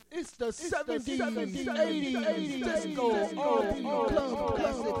It's the 70s, 80s, disco, R&B, club,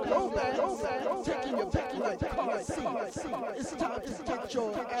 classic, throwback, taking your back like car seats. It's time to get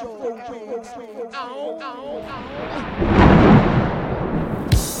your Afro wings. Ow, ow, ow.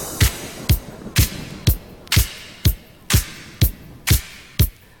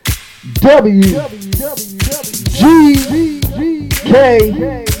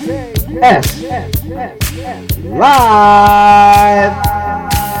 WGKS live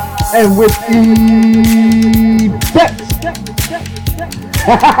and with effects.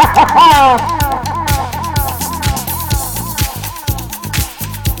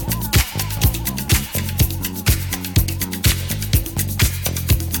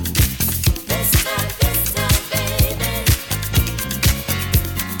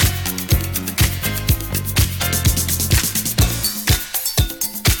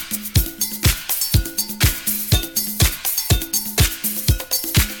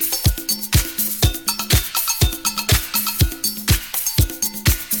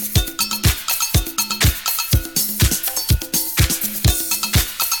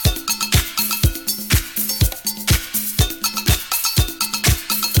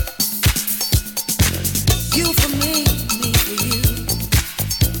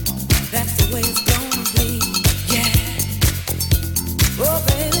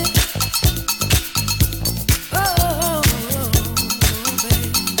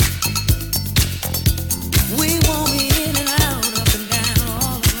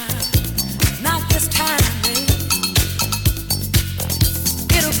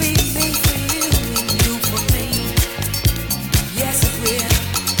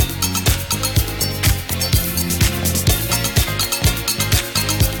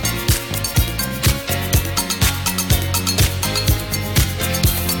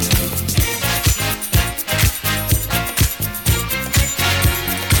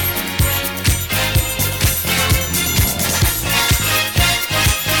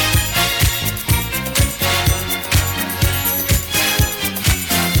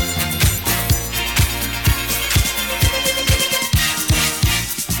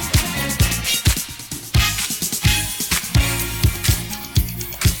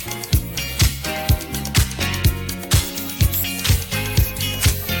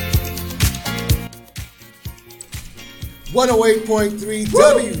 .3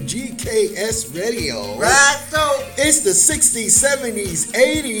 WGKS Radio. Right, so it's the 60s, 70s,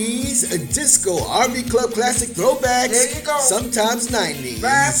 80s, a disco, R&B club classic throwbacks. There you go. Sometimes 90s.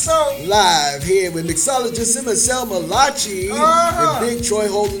 Right, so live here with mixologist Marcel Malachi and Big Troy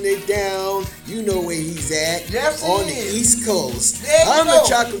holding it down. You know where he's at. Yes, on he the is. East Coast. There you I'm go. the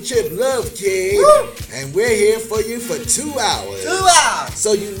Chocolate Chip Love King. Woo. And we're here for you for 2 hours. 2 hours.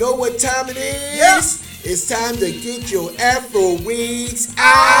 So you know what time it is? Yep. It's time to get your Afro wigs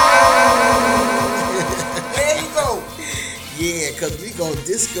out. There you go. Yeah, because we going to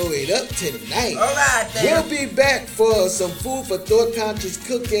disco it up tonight. All right, then. We'll be back for some food for thought conscious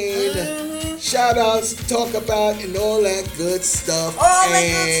cooking, shout outs, talk about, and all that good stuff. All that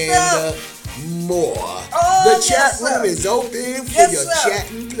good stuff. More. Oh, The yes, chat sir. room is open for Yes, your sir.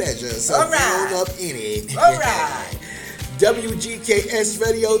 chatting pleasure. So All right. roll up in it. All right.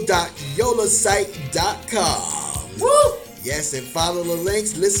 WGKSradio.yolasite.com. Woo! Yes, and follow the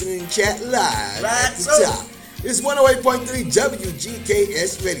links, listen and chat live Right, at the so. top. It's 108.3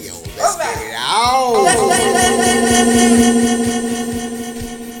 WGKS Radio. Let's All right. get it out.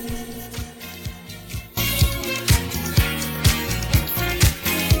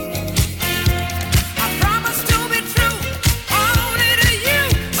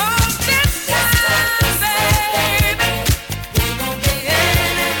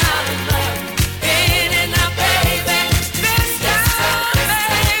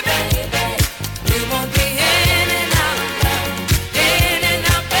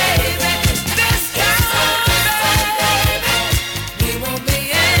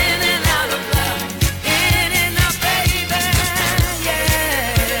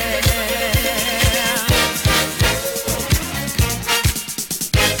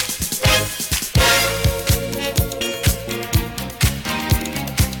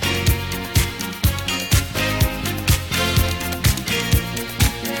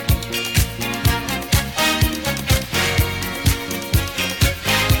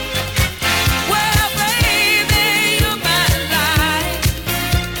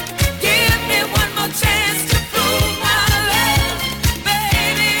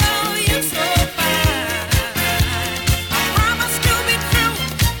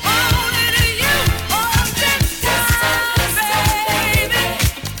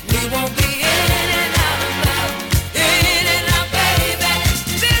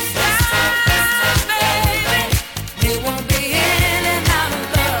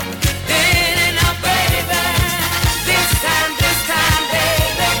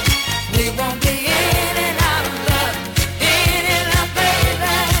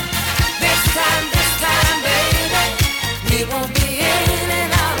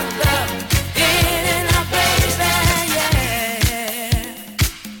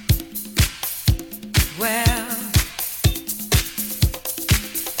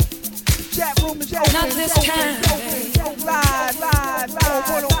 Chat room is open. Not this time. Live on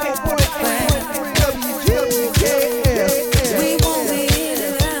 108.3 WJKS. We won't be in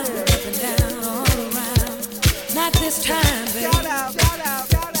and out, up and down, all around. Not this time, baby. Shout out.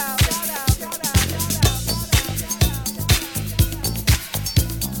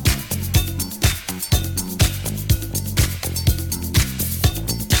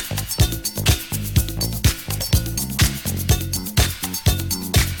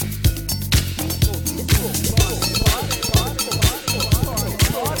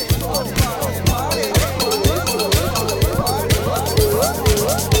 Party.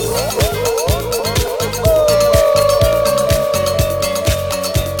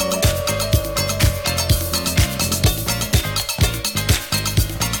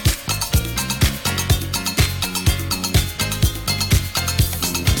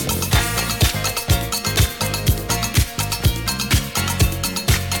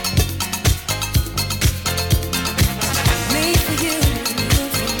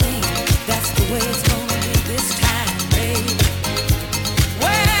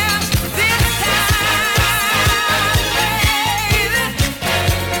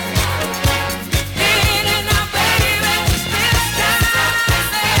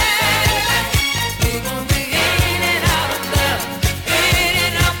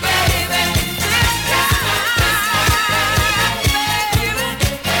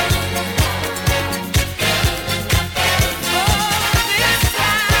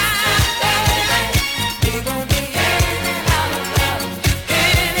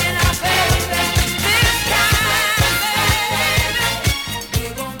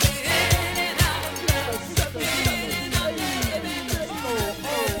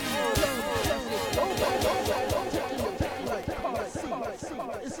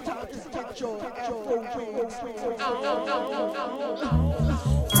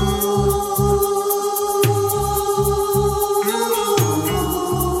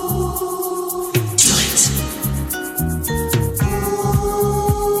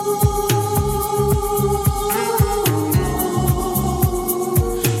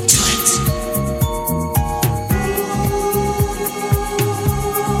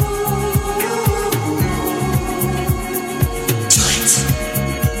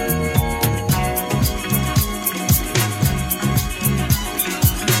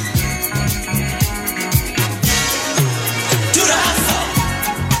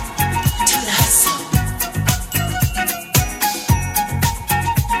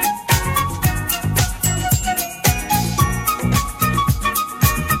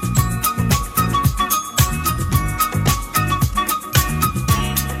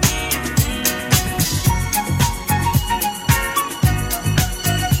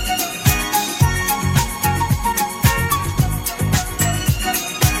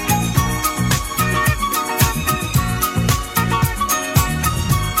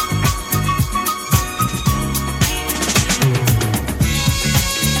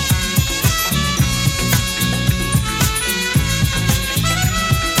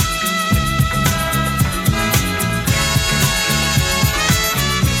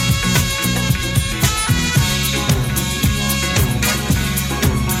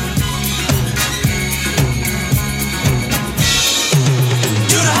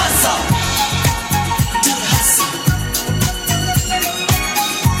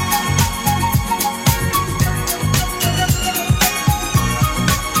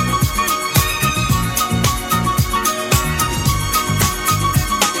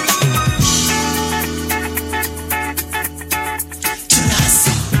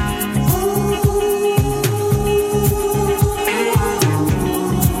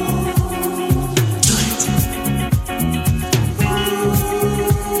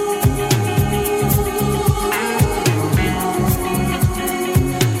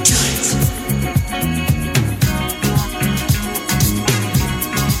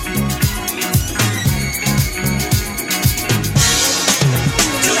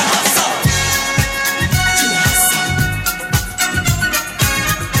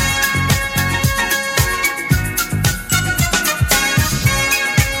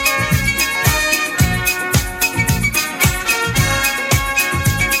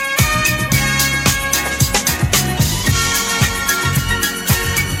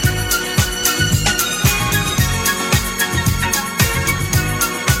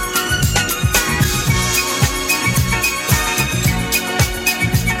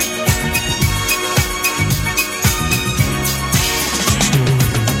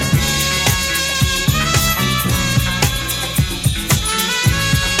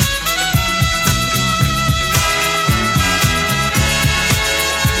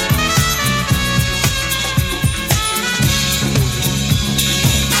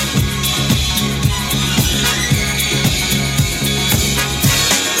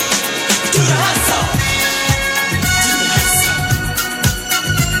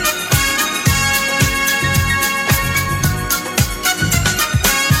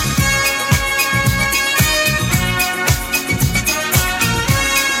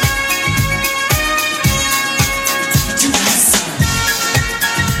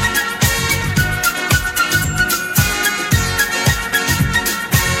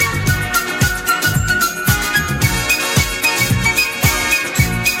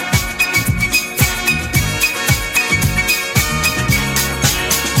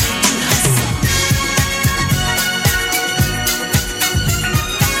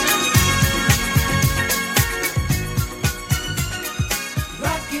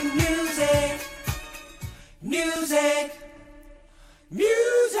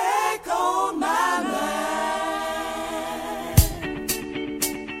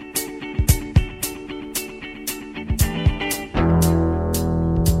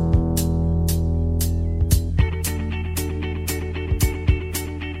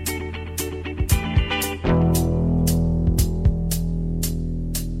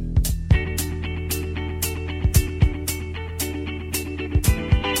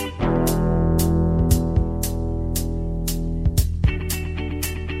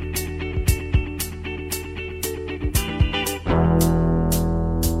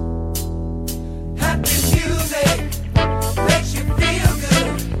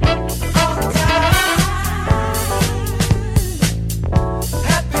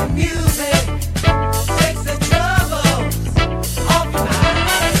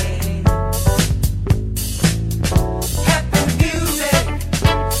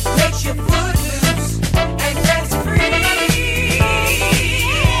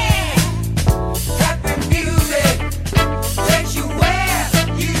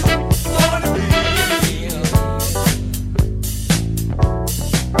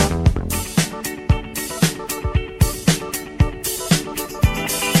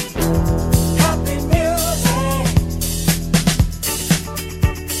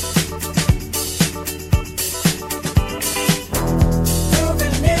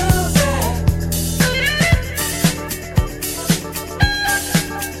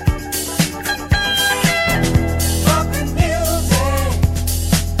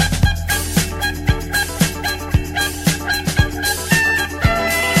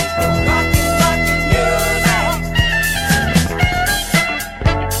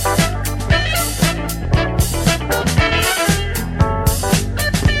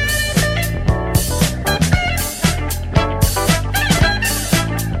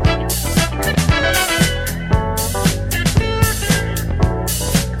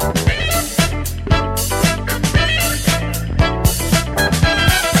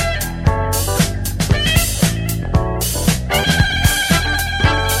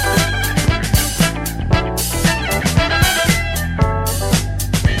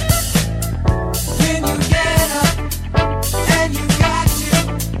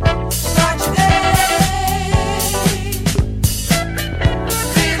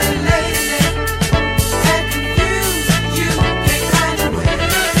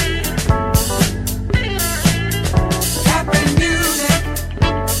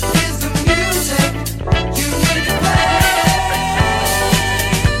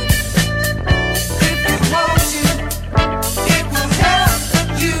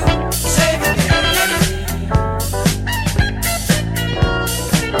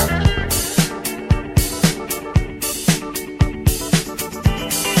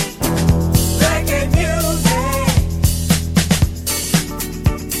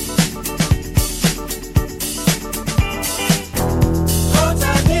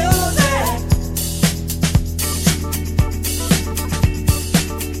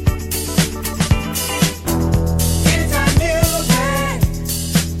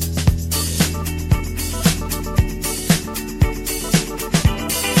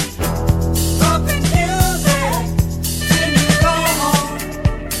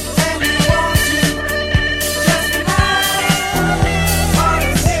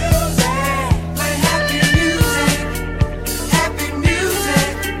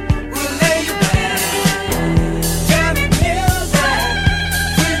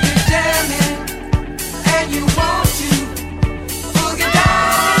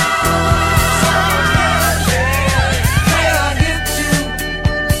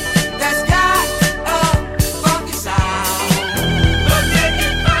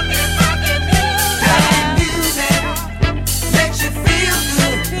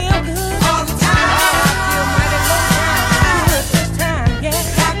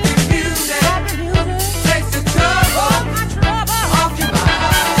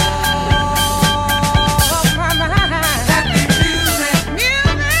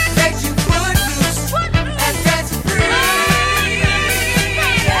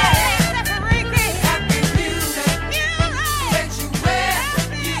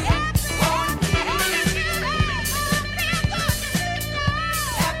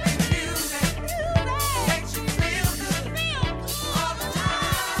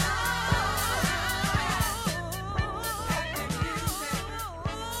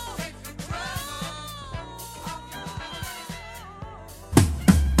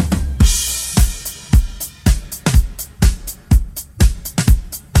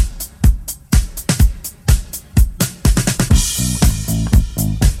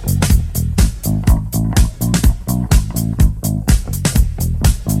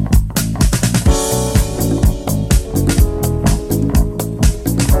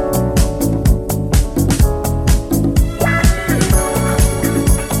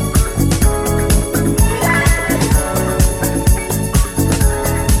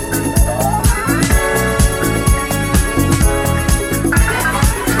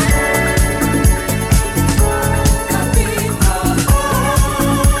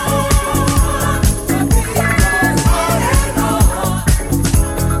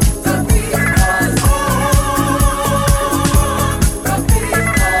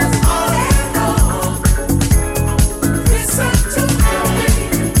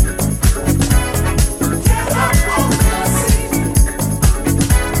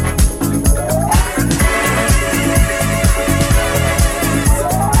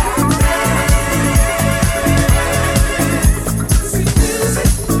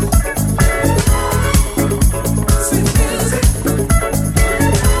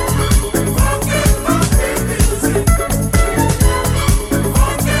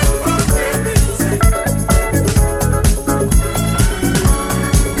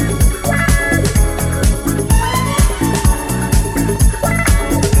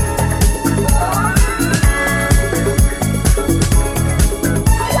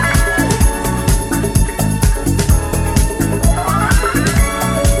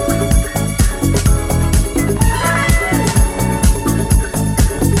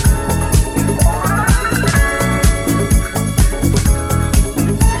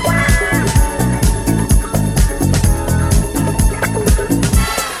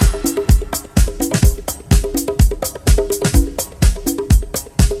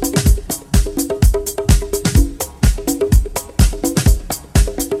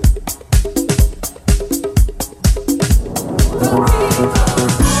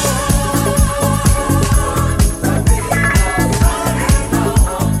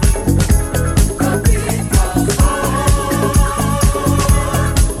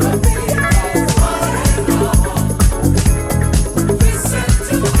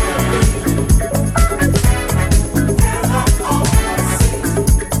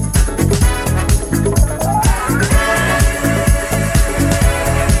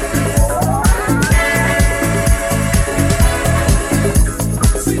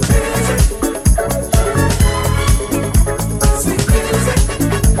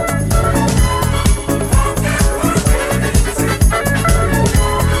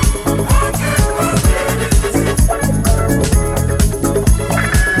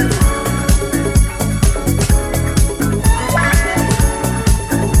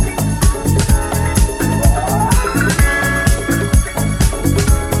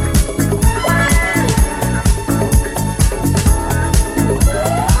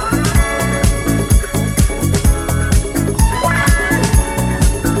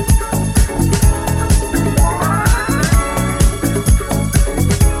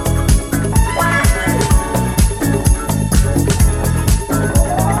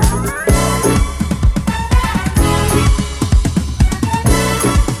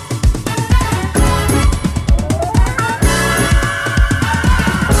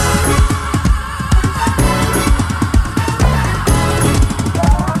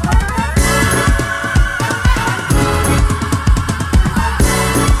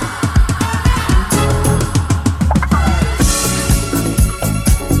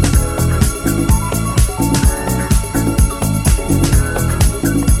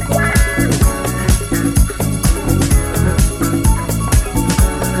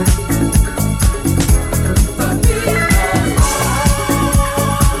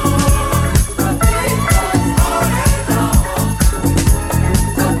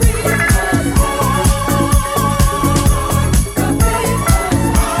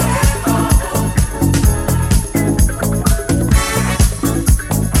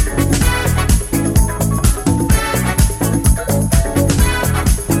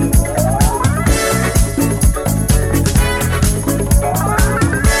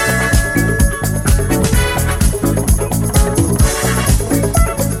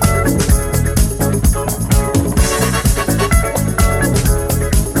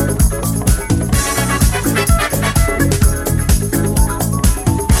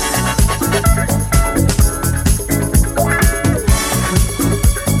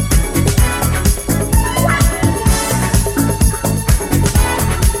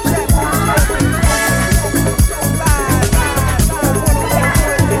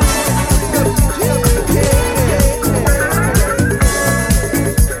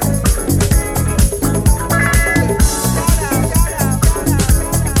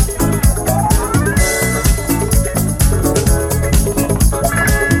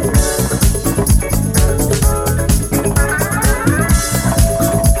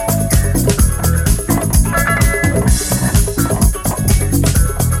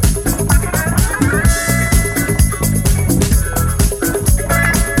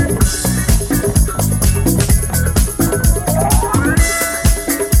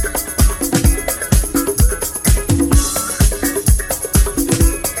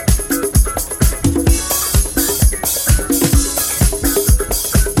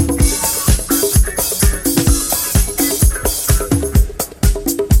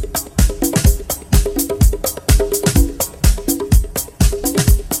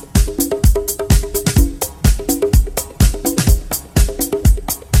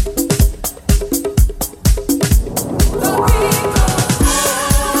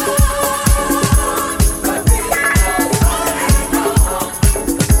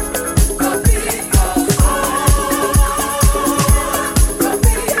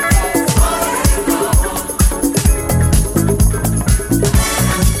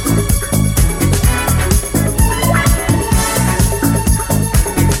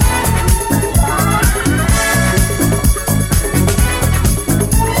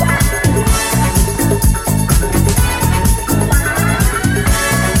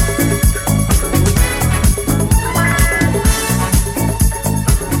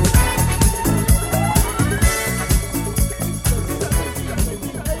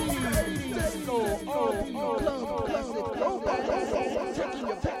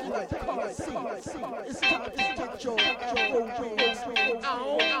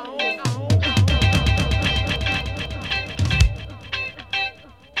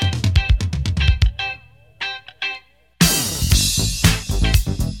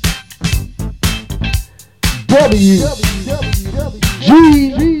 WGKS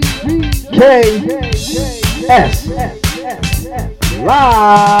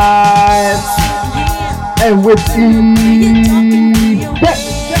live and with Effect.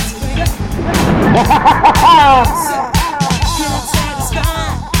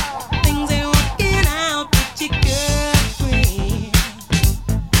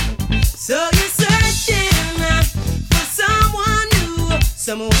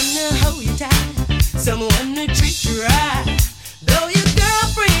 Someone to hold you tight, someone to treat you right. Though your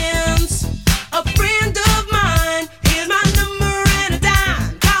girlfriend's a friend of mine, here's my number and a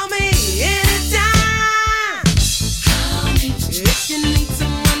dime. Call me anytime. Call me if you need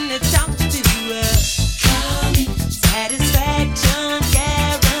someone to talk to. Call me, satisfaction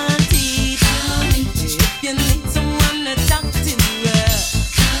guaranteed. Call me if you need someone to talk to.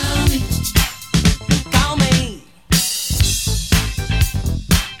 Call me, call me.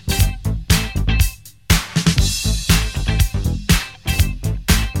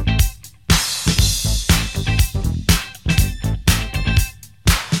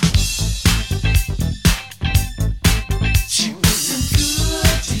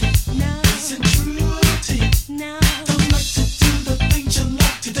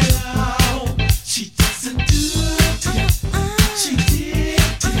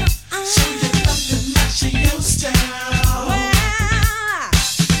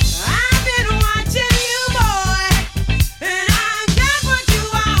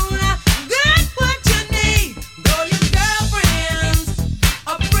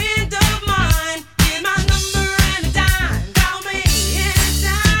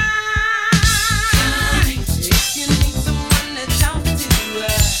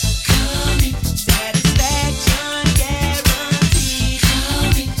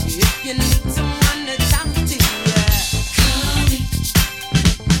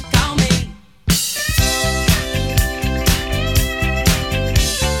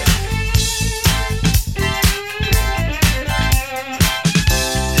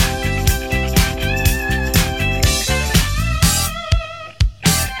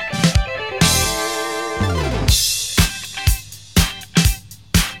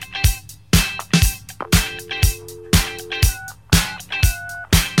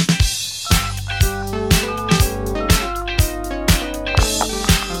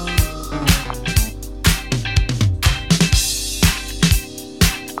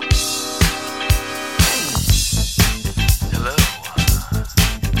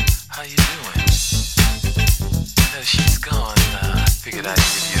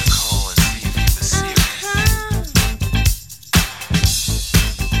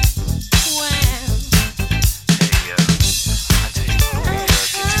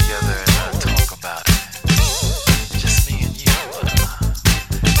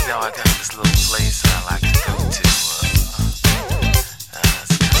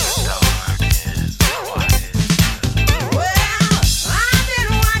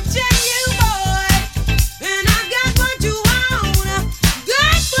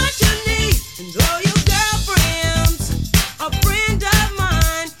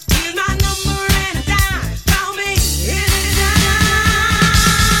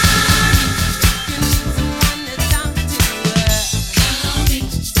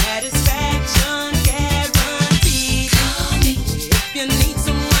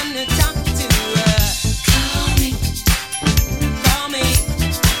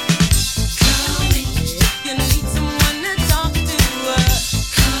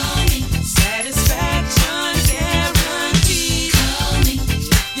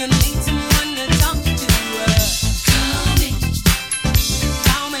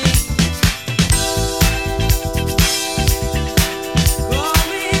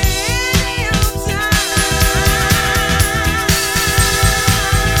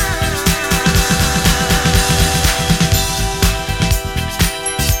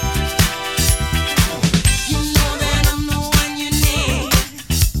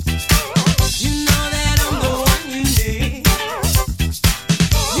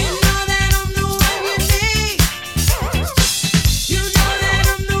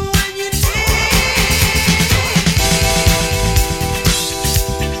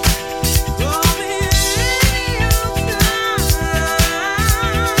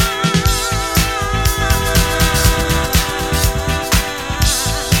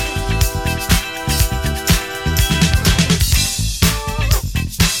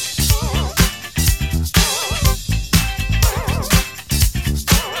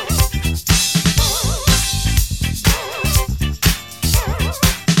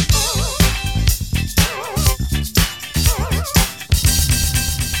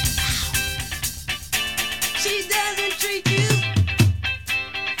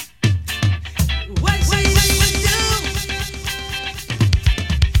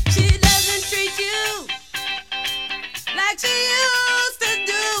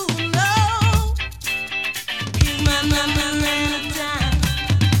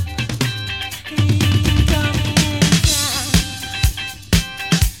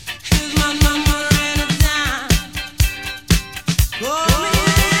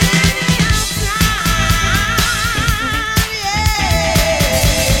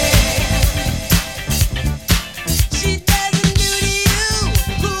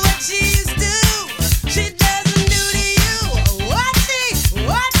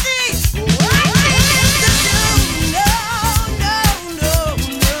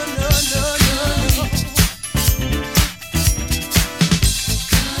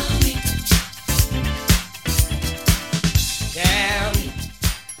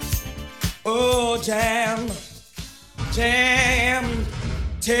 jam, jam,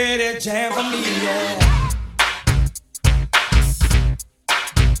 Teddy jam for me, yeah.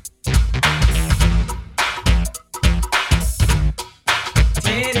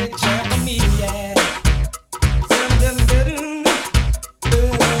 Teddy jam for me, yeah.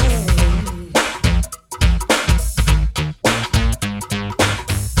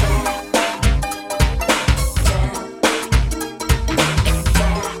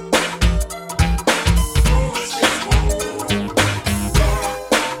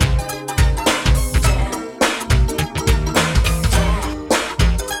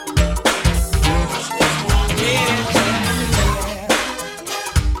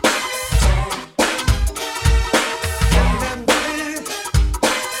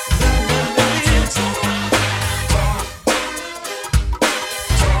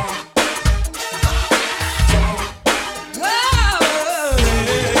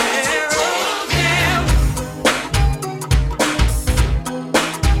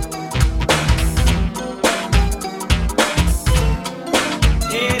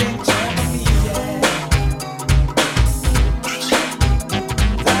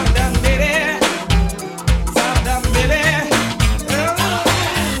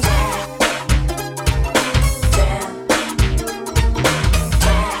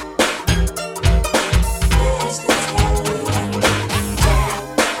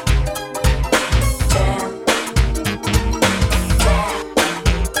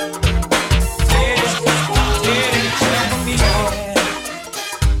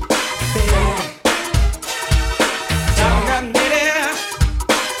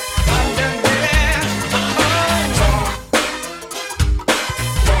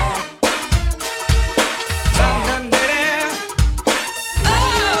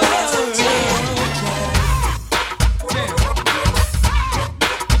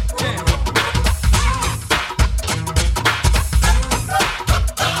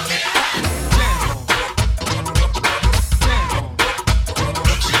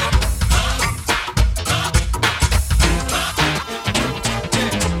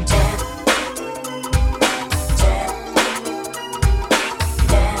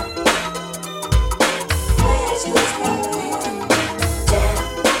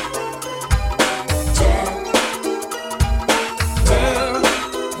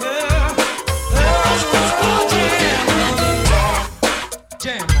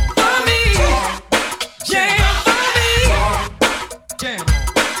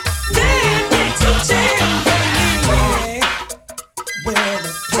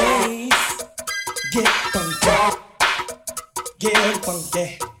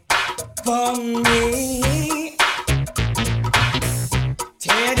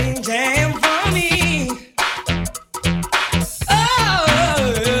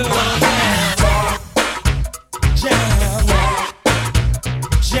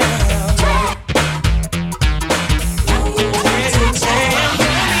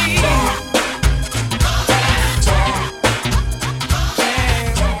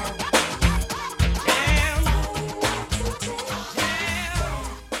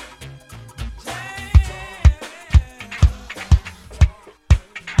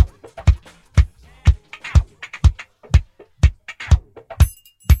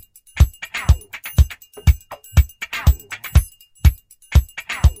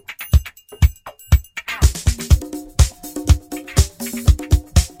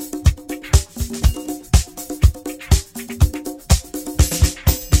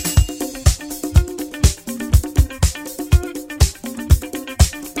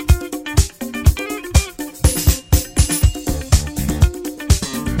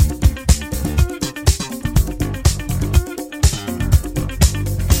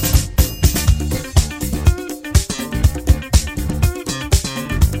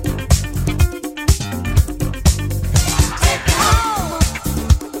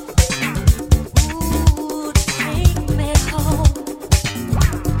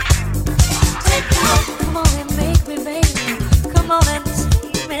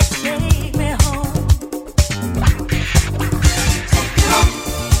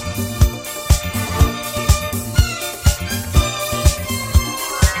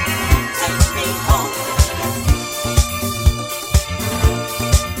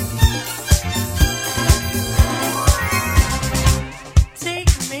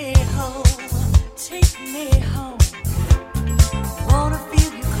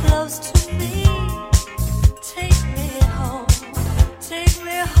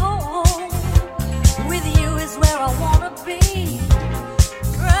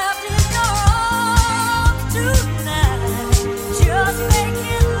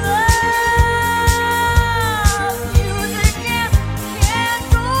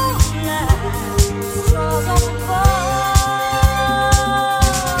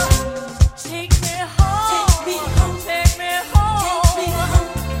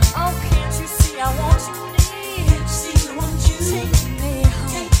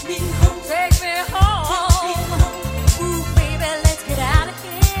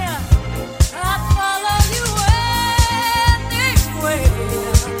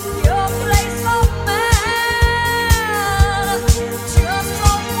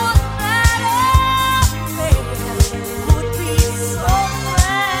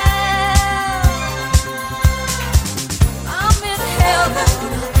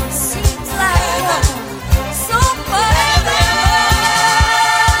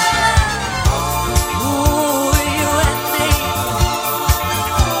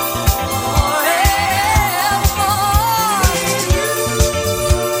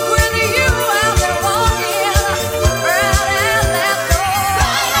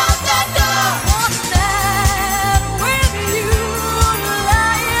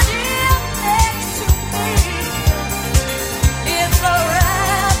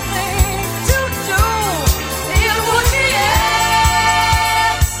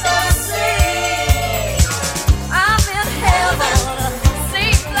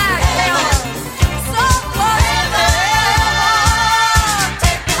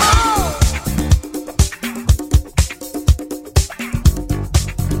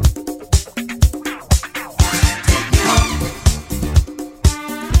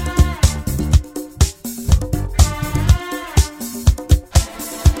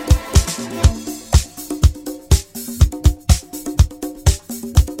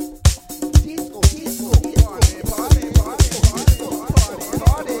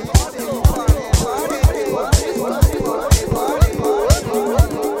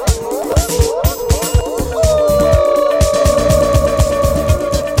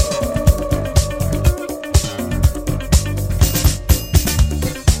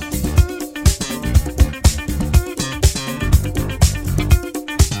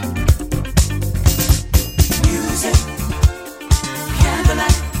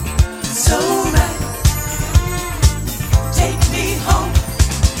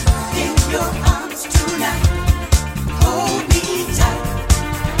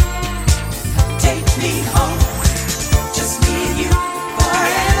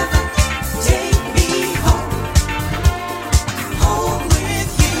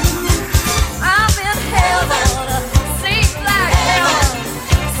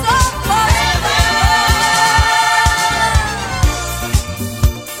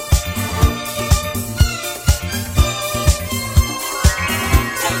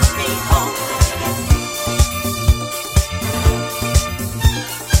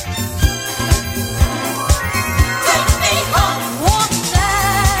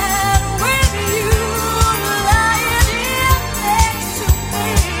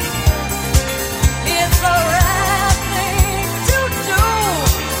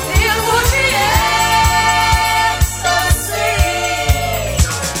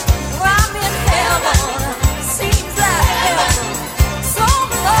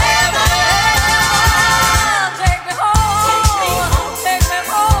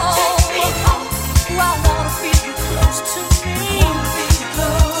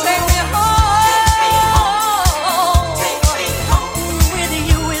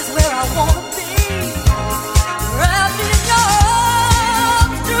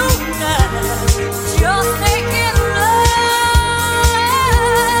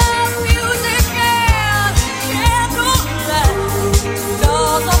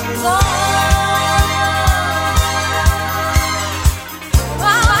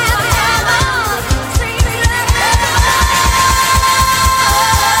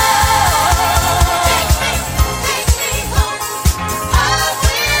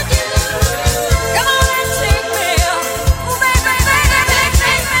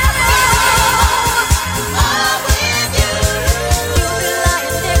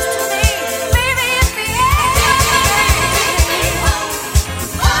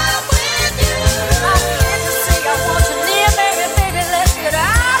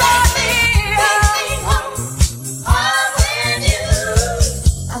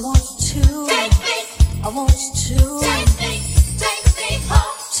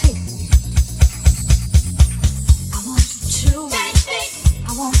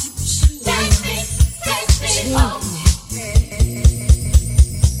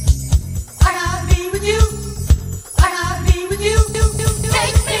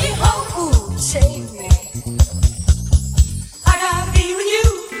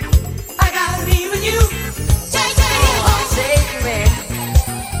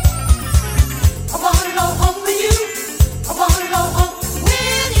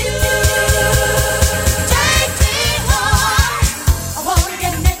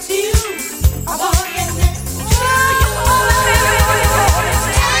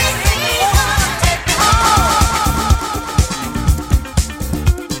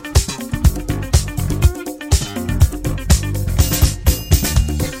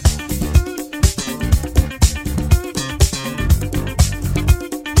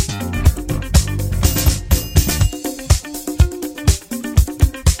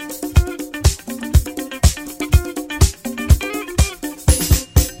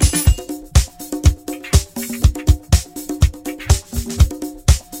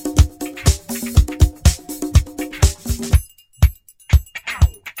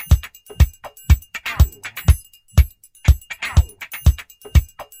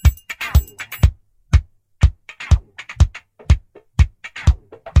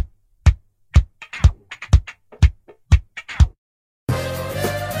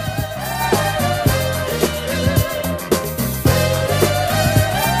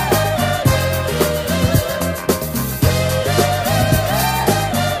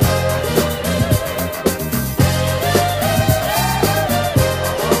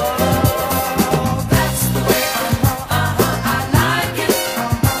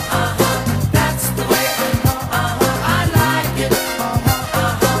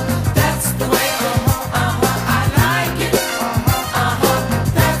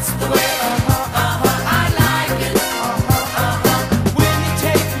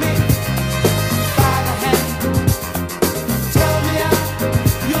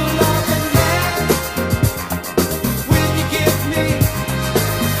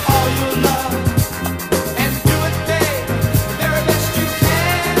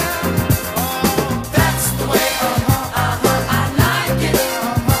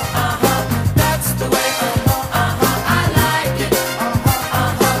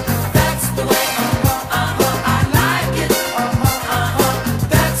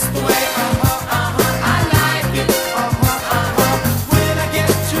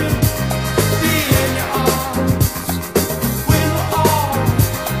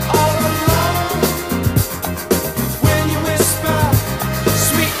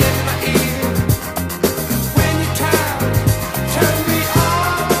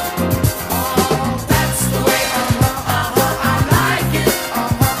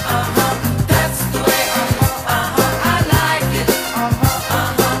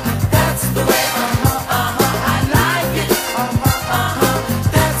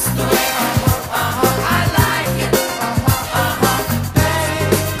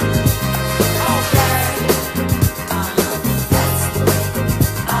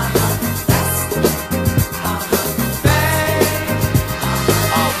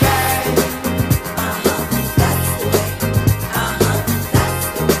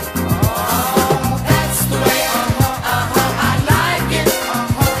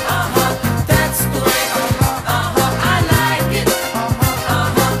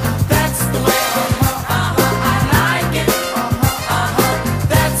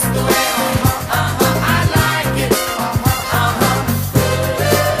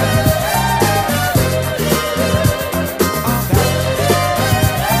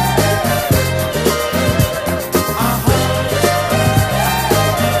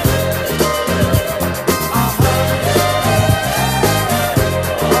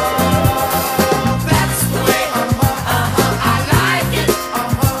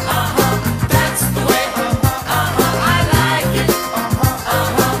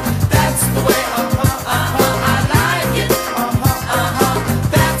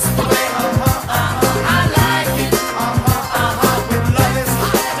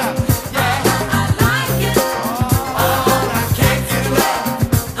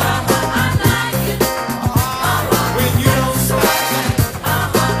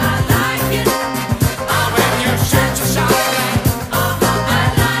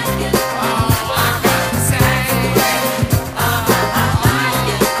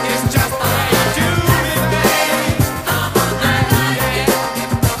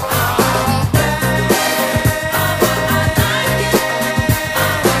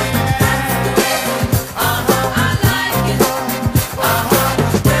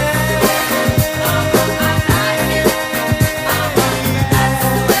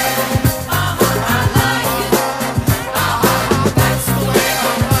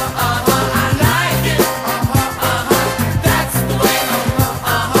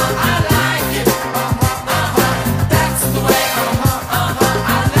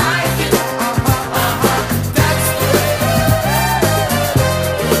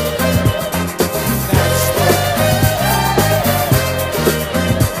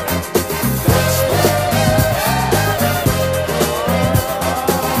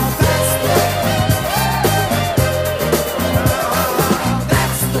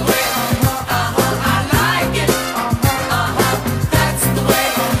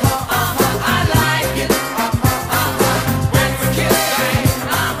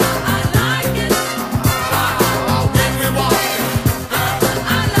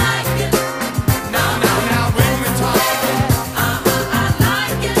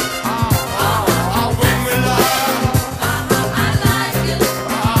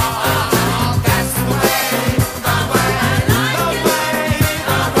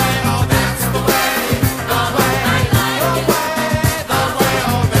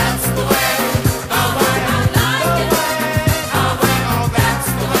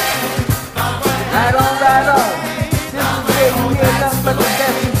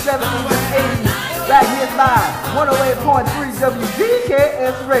 108.3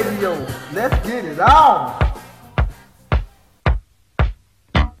 WGKS Radio. Let's get it on.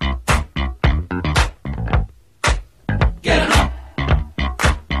 Get it up.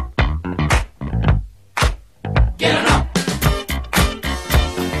 Get it up.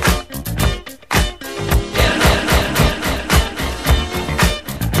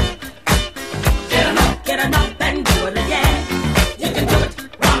 Get it up and do it again. You can do it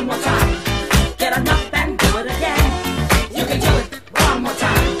one more time. Get it up and do it again. You can do it one more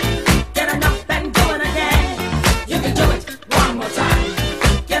time. Get it up and do it again.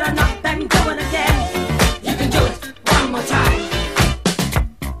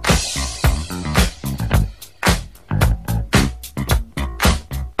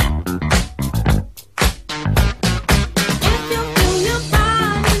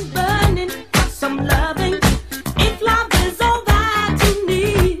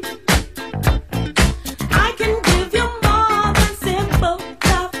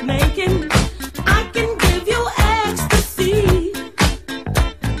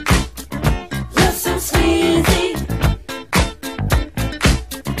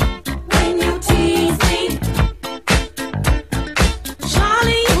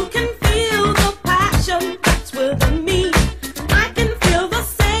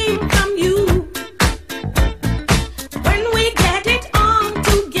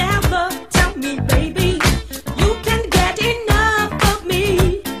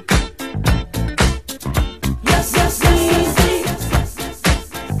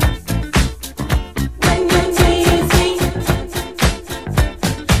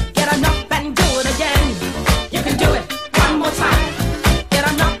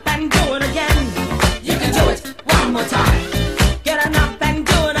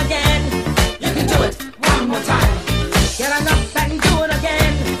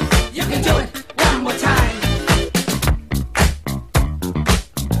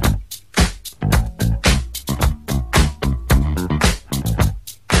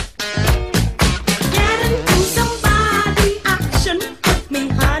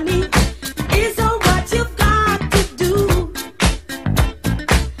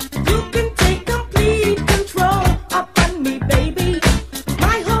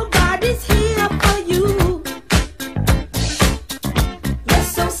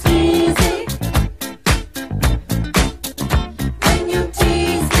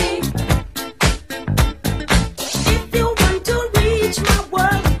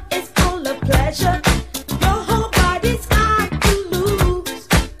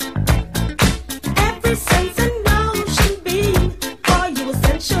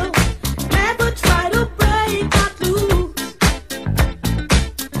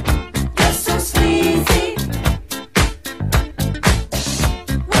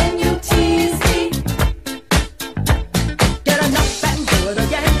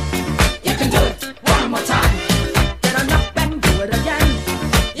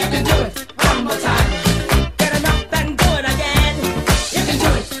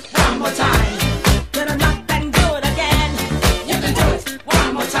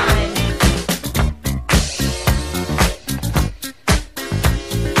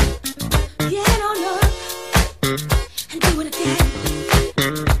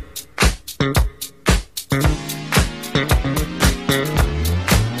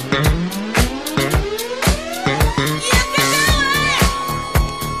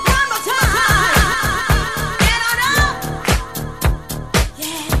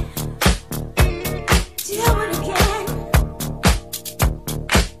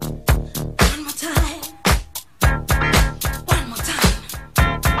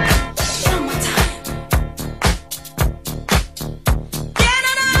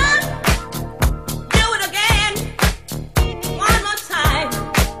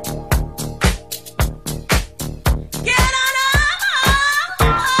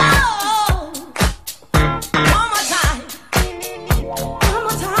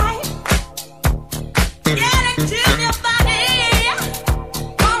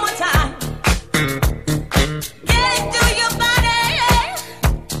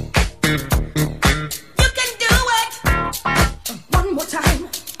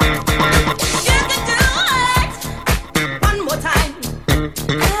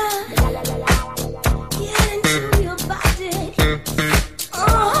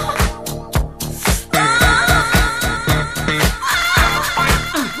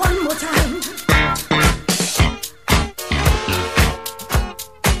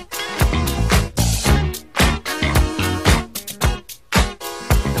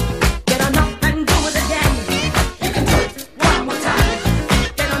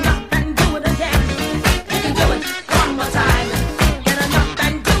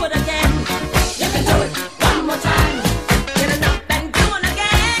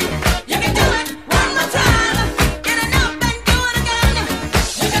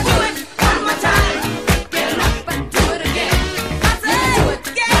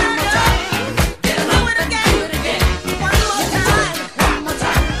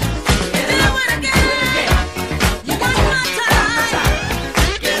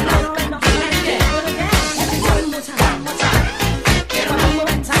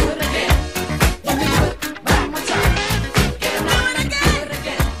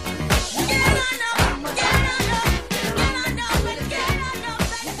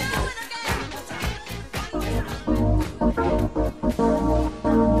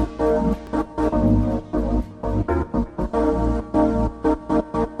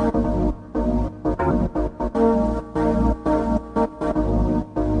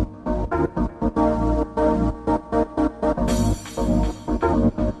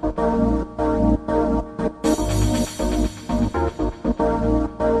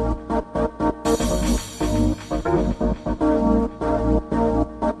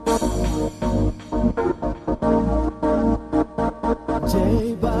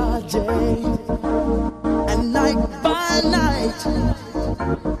 by day and night by night.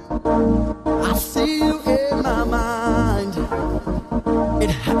 I see you in my mind.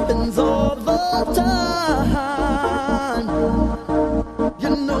 It happens all the time. You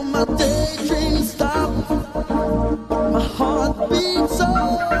know my daydreams stop, but my heart beats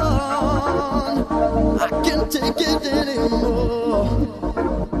on. I can't take it anymore.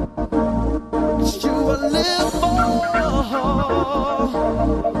 It's you I live for.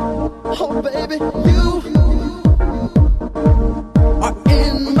 Oh baby, you are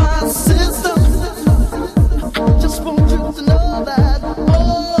in my system. I just want you to know that.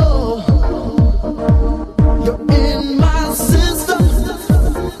 Oh, you're in my system.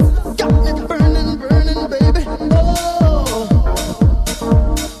 Got me burning, burning, baby. Oh,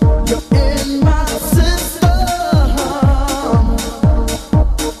 you're in my system.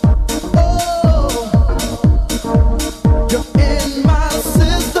 Oh, you're in my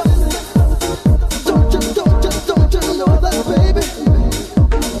system. Don't you know that, baby?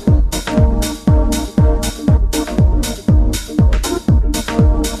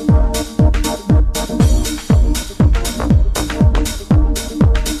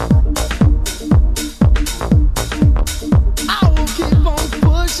 I will keep on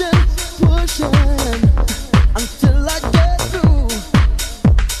pushing, pushing until I get through.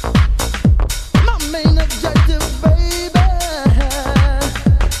 My main objective, baby,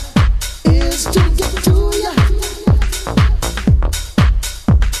 is to get to ya.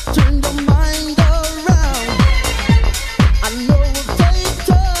 Turn your mind around. I know it takes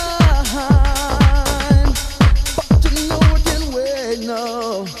time, but you know it can wait.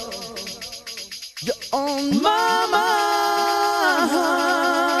 No, you're on my mind.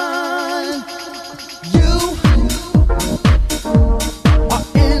 You are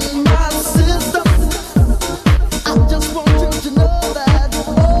in my system. I just want you to know that.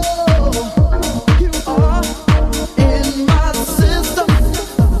 Oh, you are in my system.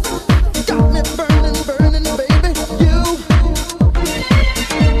 Got me burning, burning, baby. You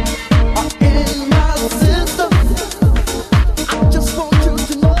are in my system. I just want you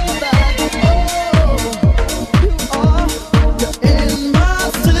to know that. Oh, you are. You're in my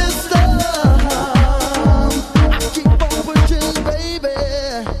system. I keep on pushing, baby.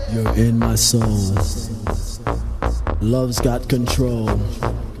 You're in my soul. Love's got control.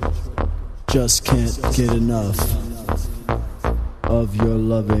 Just can't get enough of your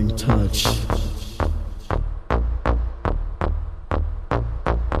loving touch.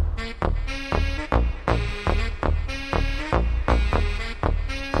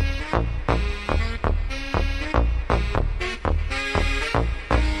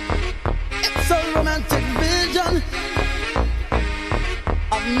 It's a romantic vision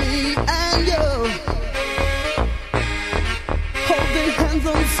of me and you holding hands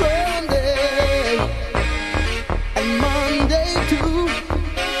on Sunday and Monday too.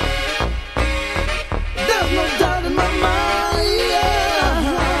 There's no doubt in my mind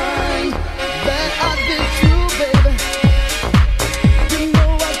that I'd be true, baby. You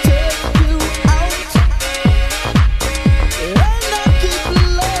know I take you out and I keep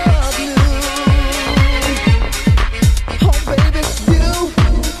love you. Oh baby, you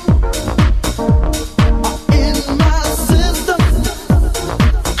are in my system.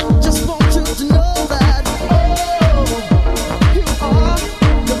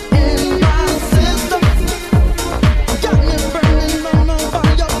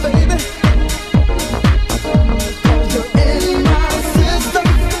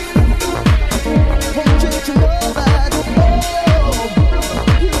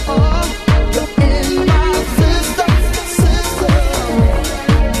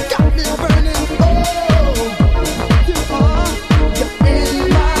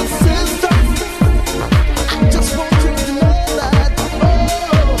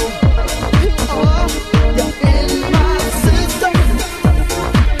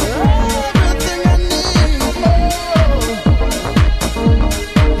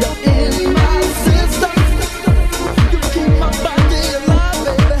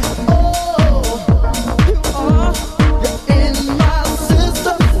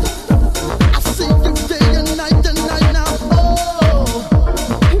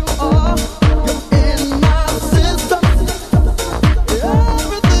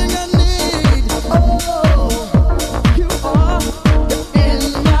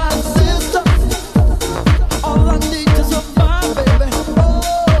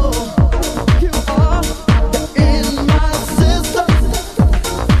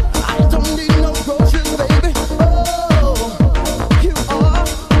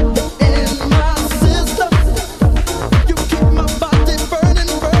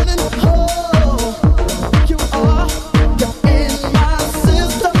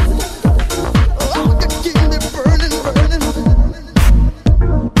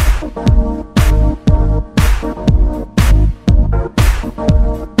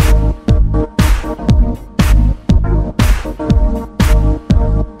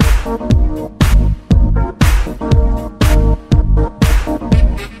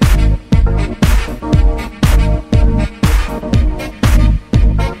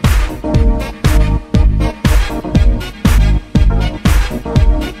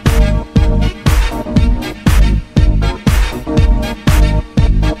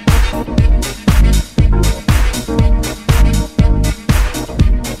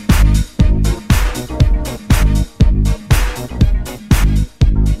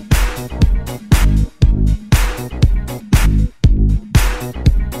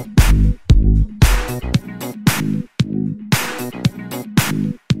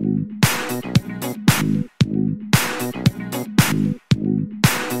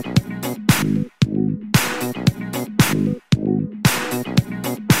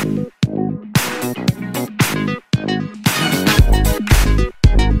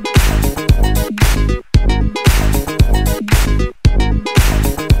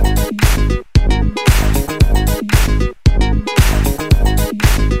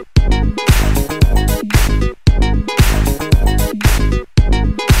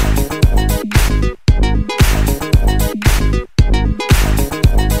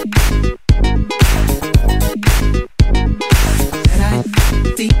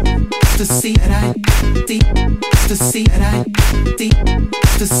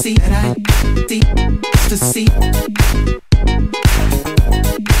 ecstasy that I see, ecstasy.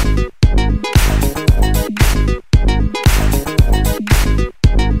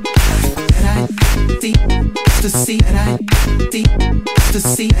 Ecstasy that I see,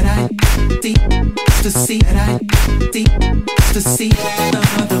 ecstasy that I see, ecstasy that I see, ecstasy. The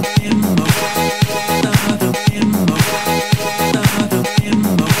immo, the immo, the immo, the immo.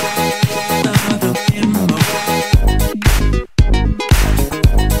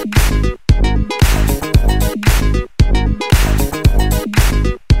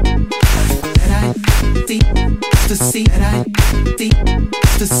 That I see, ecstasy that I see,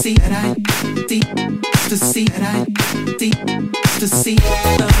 ecstasy that I see. To see that I see, to see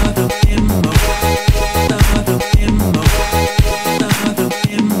the immo, the immo, the immo, the immo.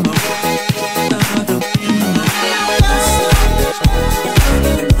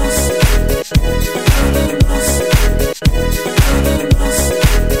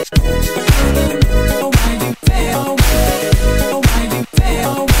 Oh, why you fail? Oh, why you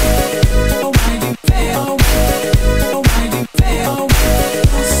fail? Oh, why you fail? Oh, why you fail?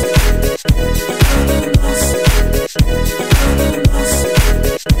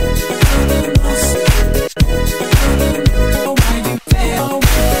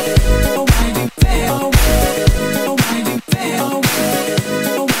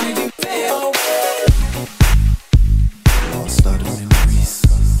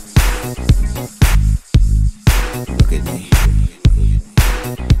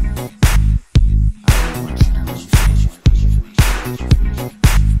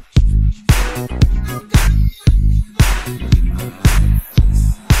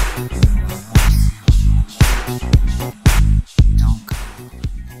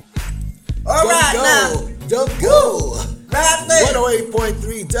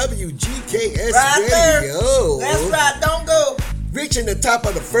 WGKS right Radio. There. That's right, don't go. Reaching the top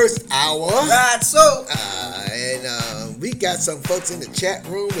of the first hour. Right, so. And we got some folks in the chat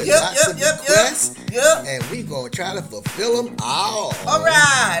room with lots of requests. Yep. And we going to try to fulfill them all. All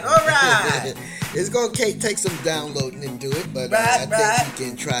right. It's going to take some downloading and do it, but I think we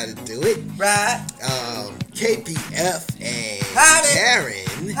can try to do it. Right. KPF and Karen.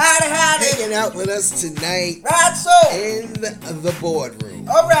 Howdy. Hanging out with us tonight. Right, so. In the boardroom.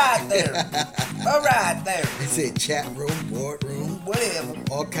 All right there. It's a chat room, boardroom. Whatever.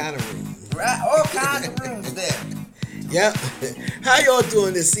 All kind of rooms. Right, all kinds of rooms there. Yep. How y'all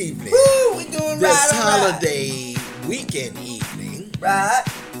doing this evening? Woo, we doing this holiday weekend evening. Right.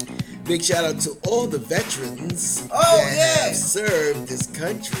 Big shout out to all the veterans that have served this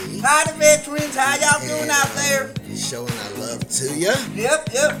country. Hi, the veterans. How y'all doing out there? Showing our love to you. Yep.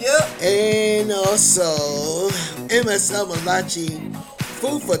 And also, MSL Malachi,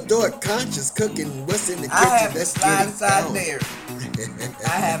 food for thought, conscious cooking. What's in the kitchen? I have Let's the slide get it inside going. there. I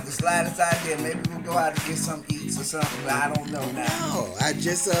have the slide inside there. Maybe we'll go out and get some eats or something. But I don't know now. No, I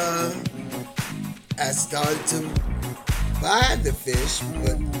just I started to buy the fish,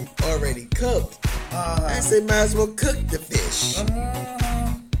 but already cooked. I said, might as well cook the fish.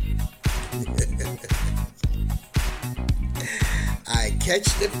 I catch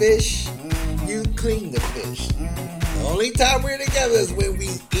the fish, you clean the fish. The only time we're together is when we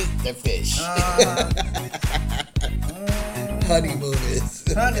eat the fish. Honeymooners.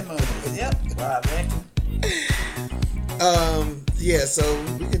 Yep. I reckon. Yeah, so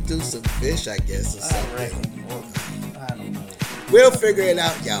we can do some fish, I guess, or something. I reckon. I don't know. We'll figure it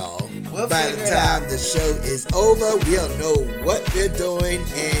out, y'all. By the figure it time out. the show is over, we'll know what they're doing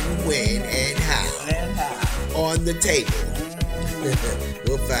and when and how. On the table.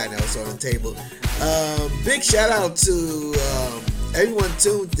 We'll find out what's on the table. Big shout out to everyone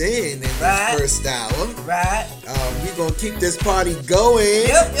tuned in this first hour. Right. We're going to keep this party going.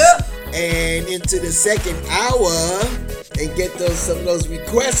 Yep. And into the second hour and get some of those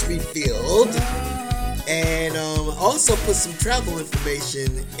requests refilled. And also put some travel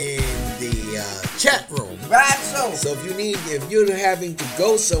information in the chat room. Right, so if you're having to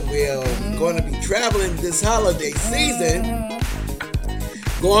go somewhere, going to be traveling this holiday season,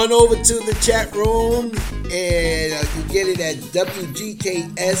 go on over to the chat room and you get it at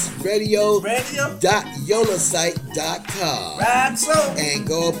WGKSradio.yolasite.com. Right, so. And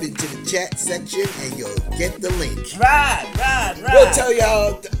go up into the chat section and you'll get the link. Right. We'll tell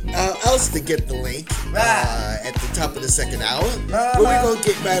y'all how else to get the link at the top of the second hour. But we're going to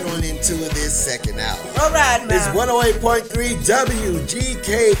get right on into this second hour. All right, now. It's 108.3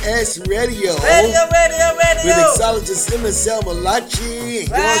 WGKS Radio. Radio. With mixologist MSL Malachi and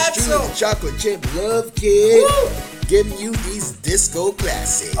yours truly, the Chocolate Chip Love Kid. Woo! Giving you these is Disco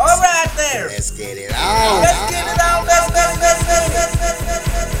Classics. All right there. Let's get it on. Let's get it on. Let's.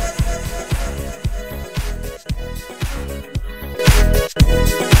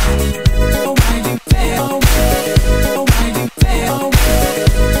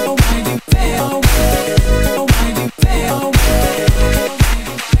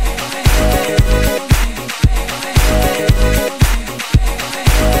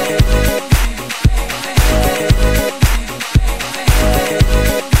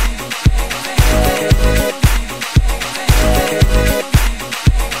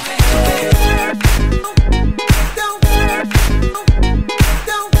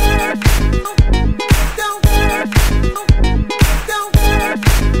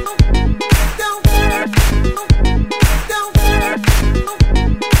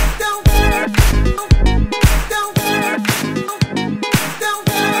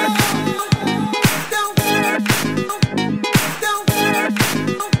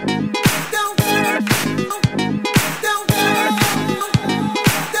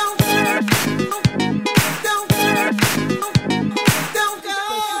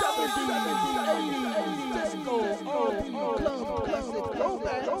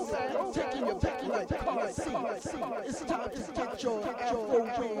 It's time to get your Afro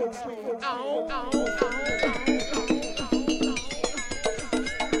wings on.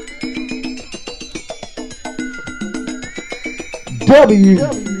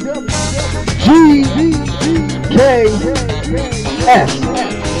 WGKS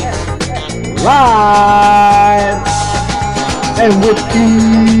live and with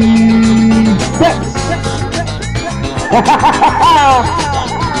effects.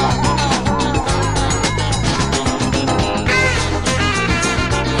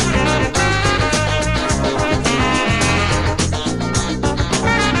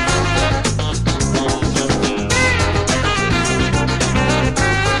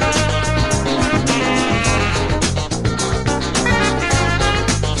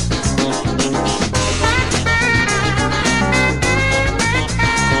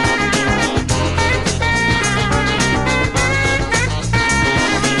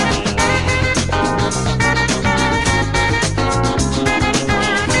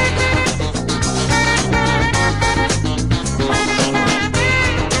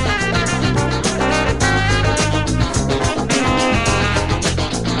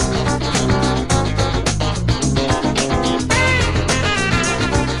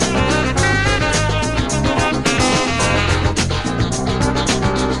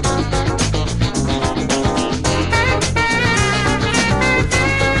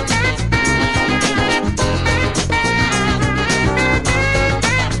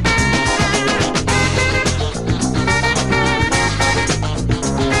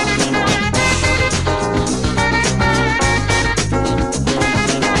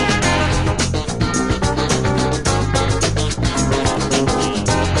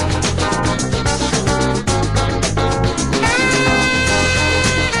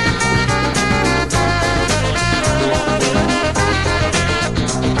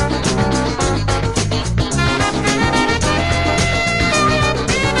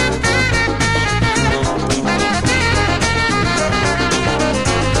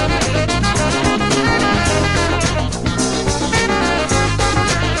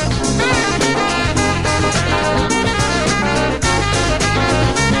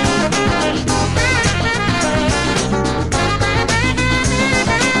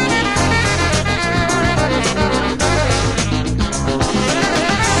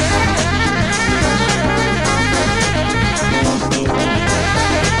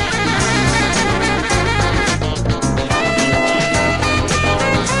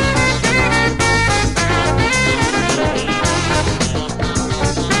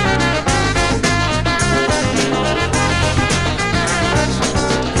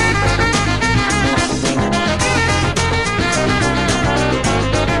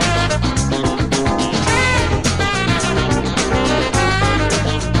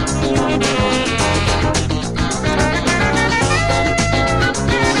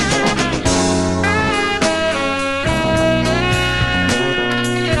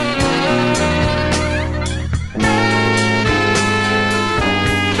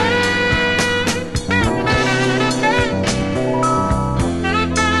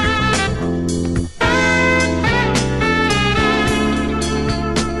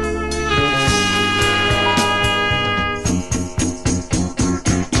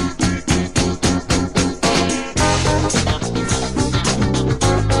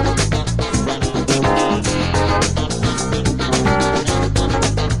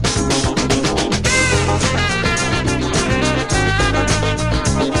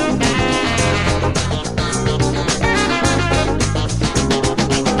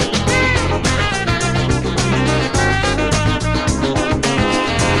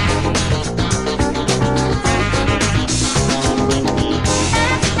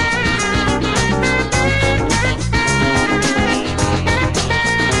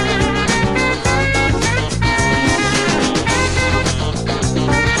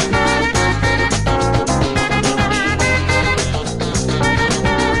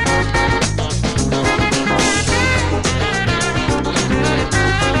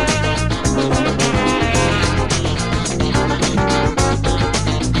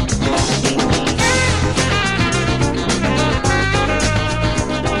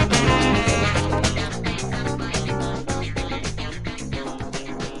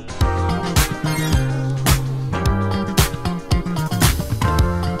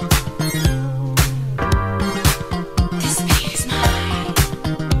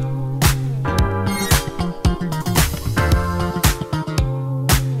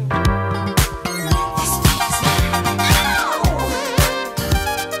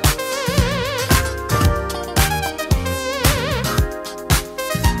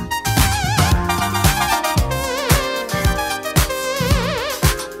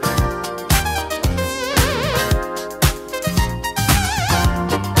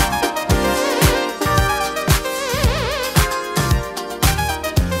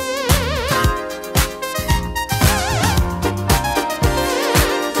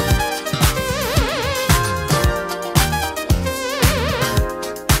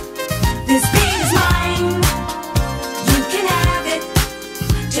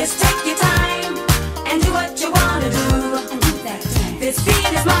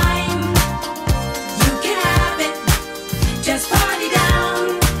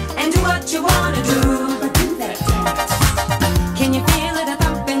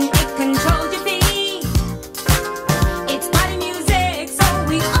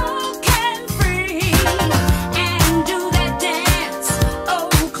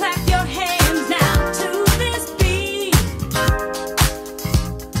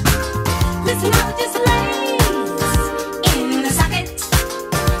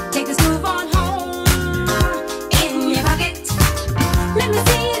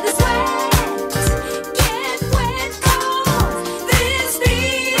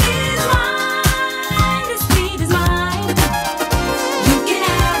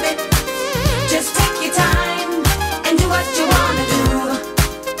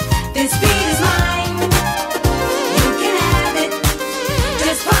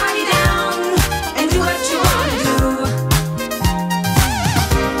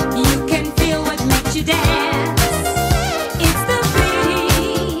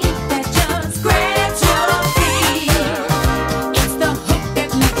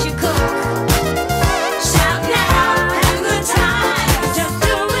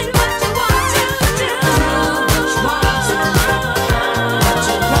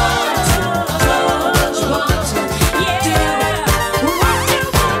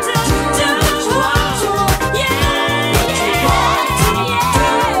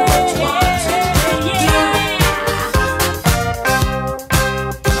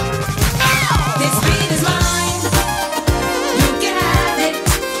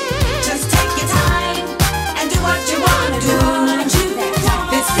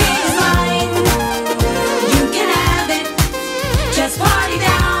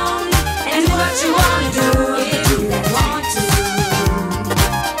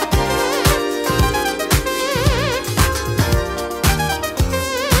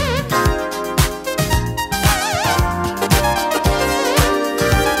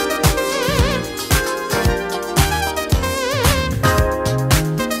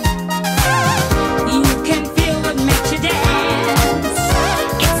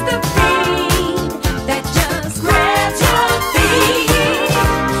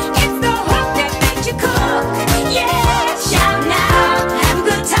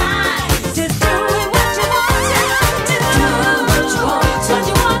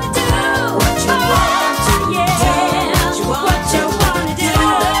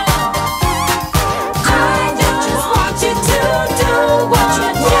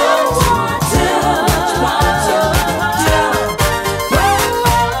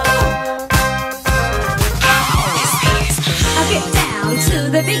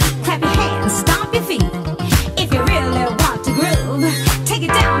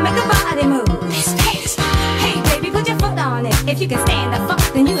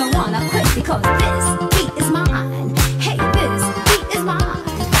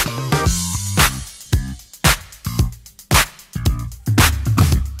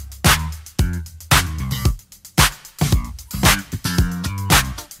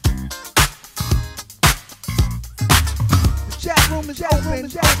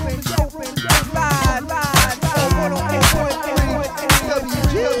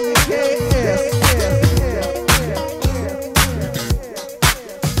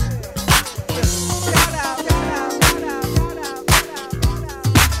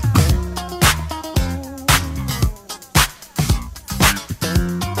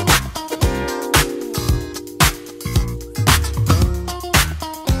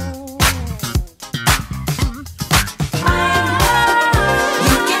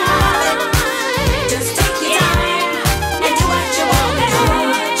 Just take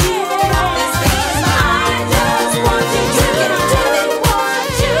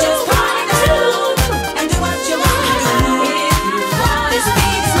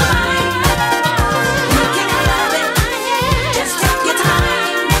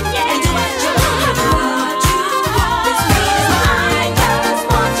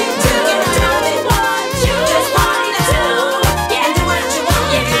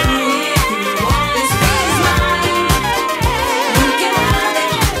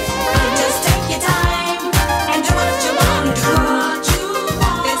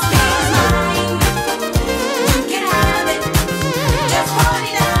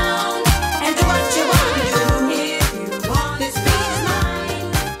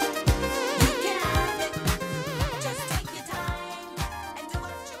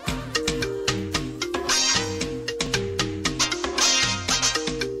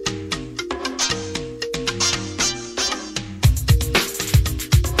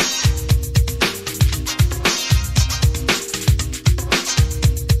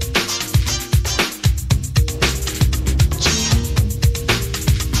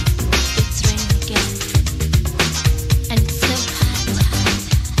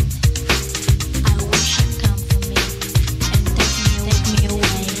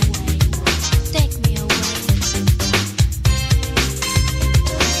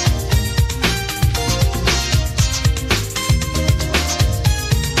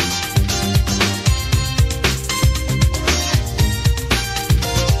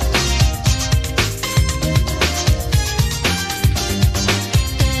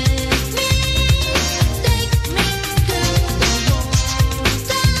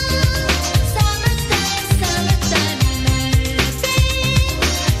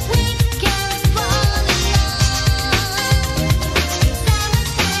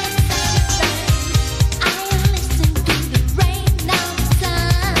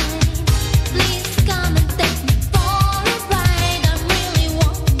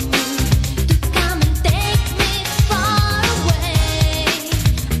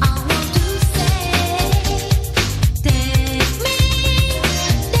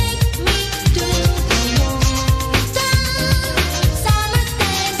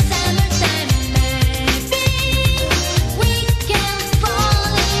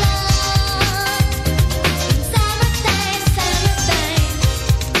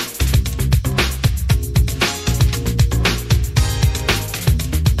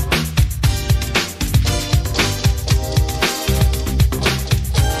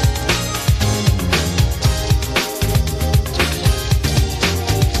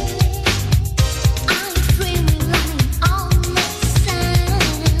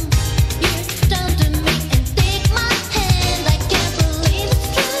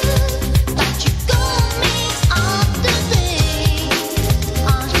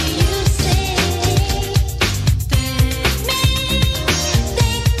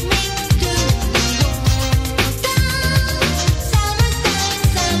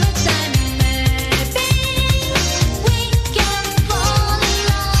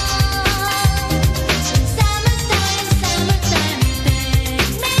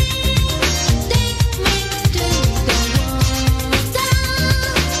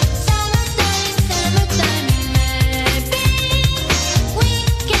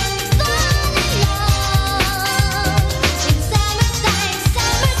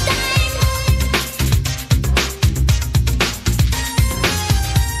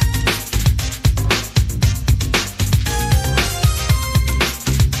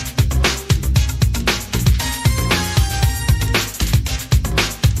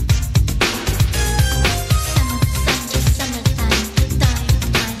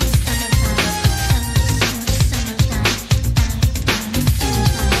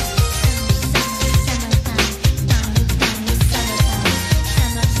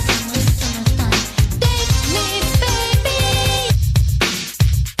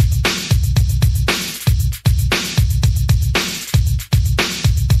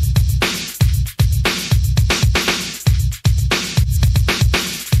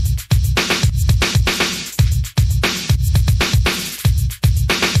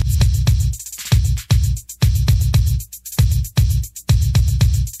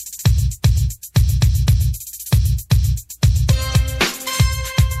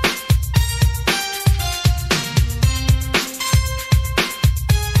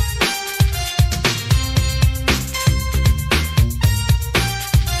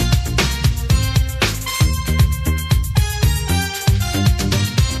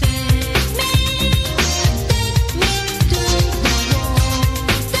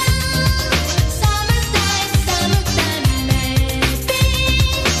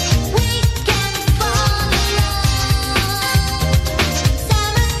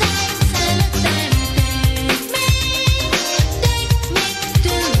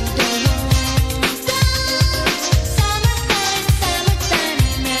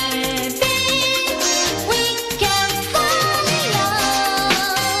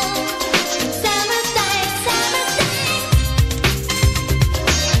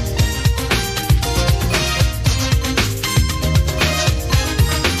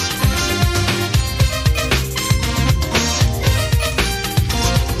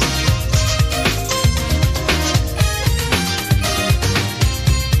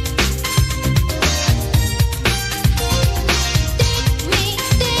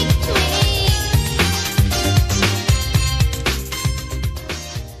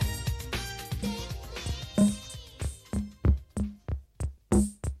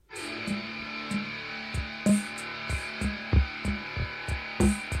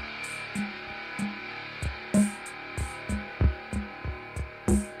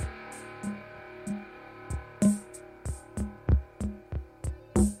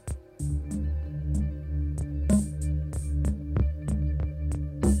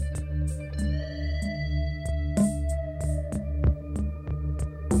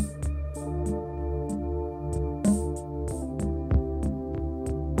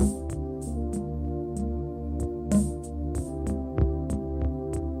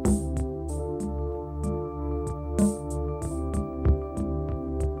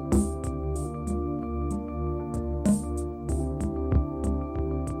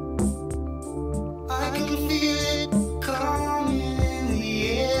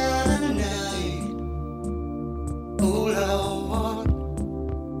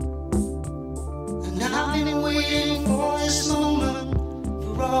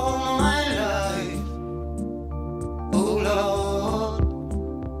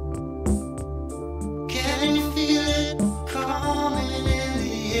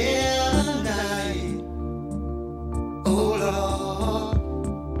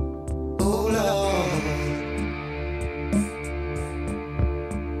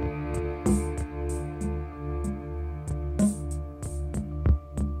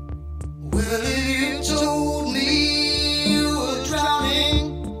Well, if you told me you were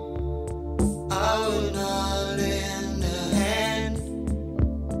drowning, I would not lend a hand.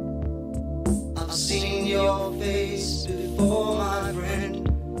 I've seen your face before, my friend,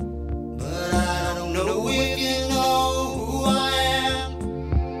 but I don't know if you know who I am.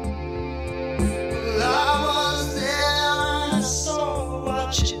 Well, I was there and I saw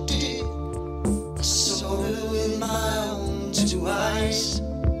what you did. I saw it with my own two eyes.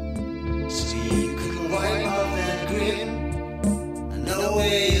 So you can wipe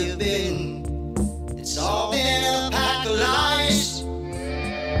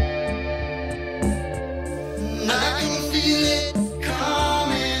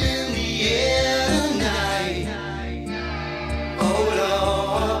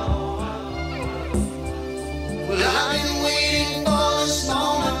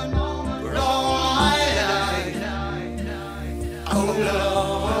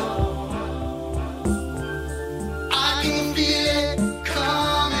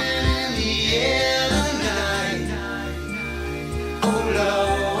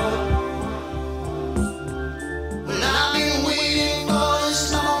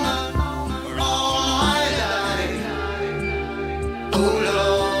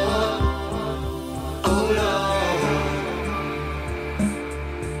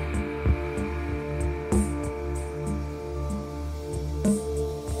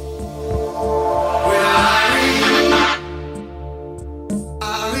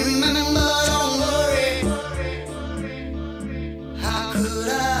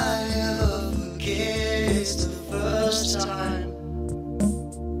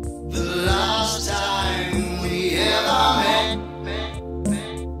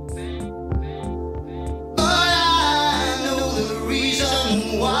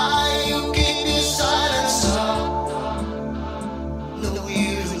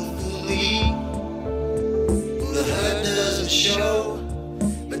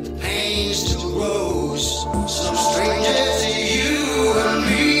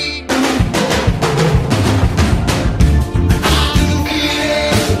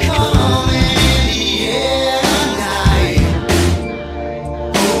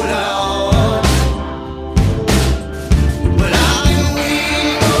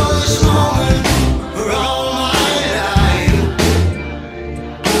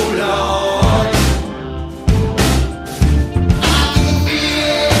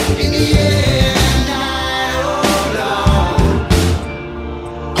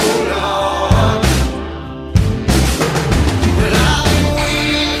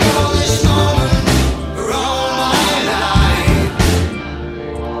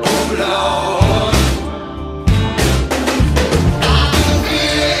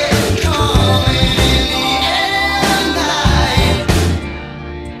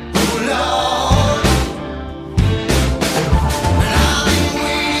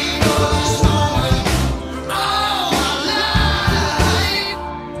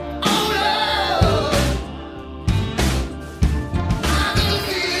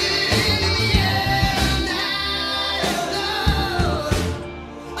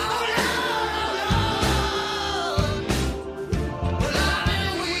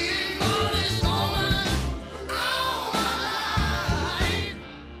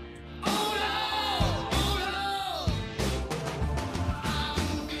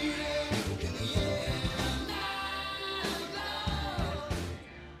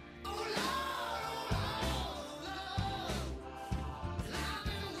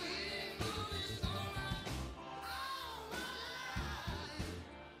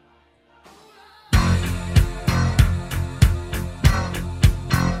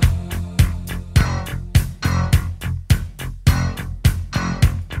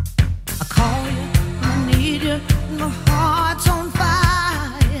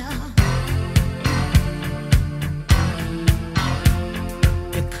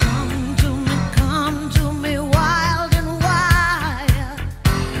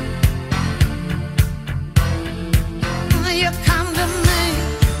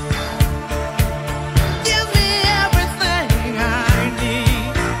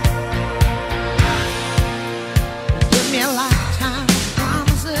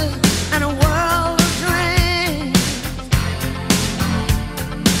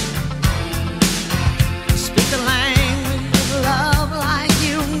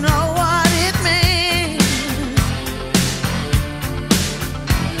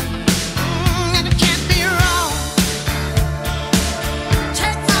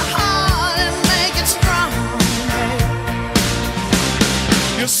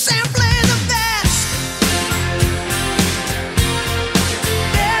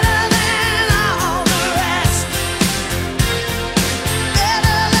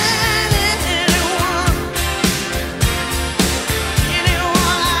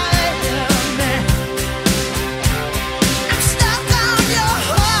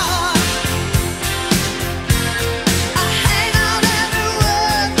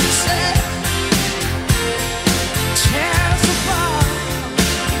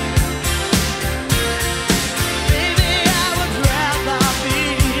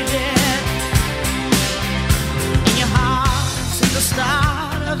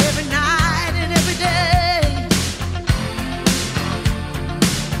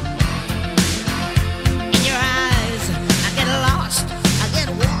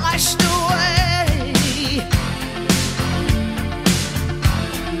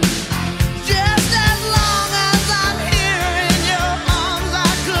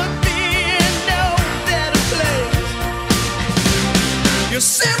You're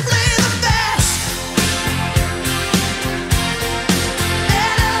simply the best.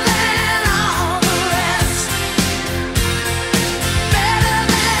 Better than all the rest. Better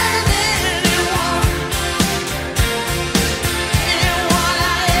than anyone. Anyone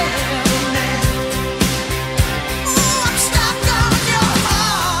I ever met. Ooh, I'm stuck on your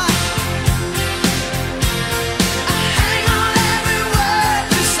heart. I hang on every word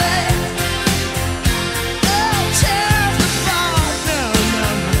you say. Oh, tear us apart. No, no,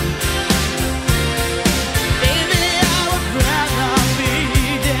 no.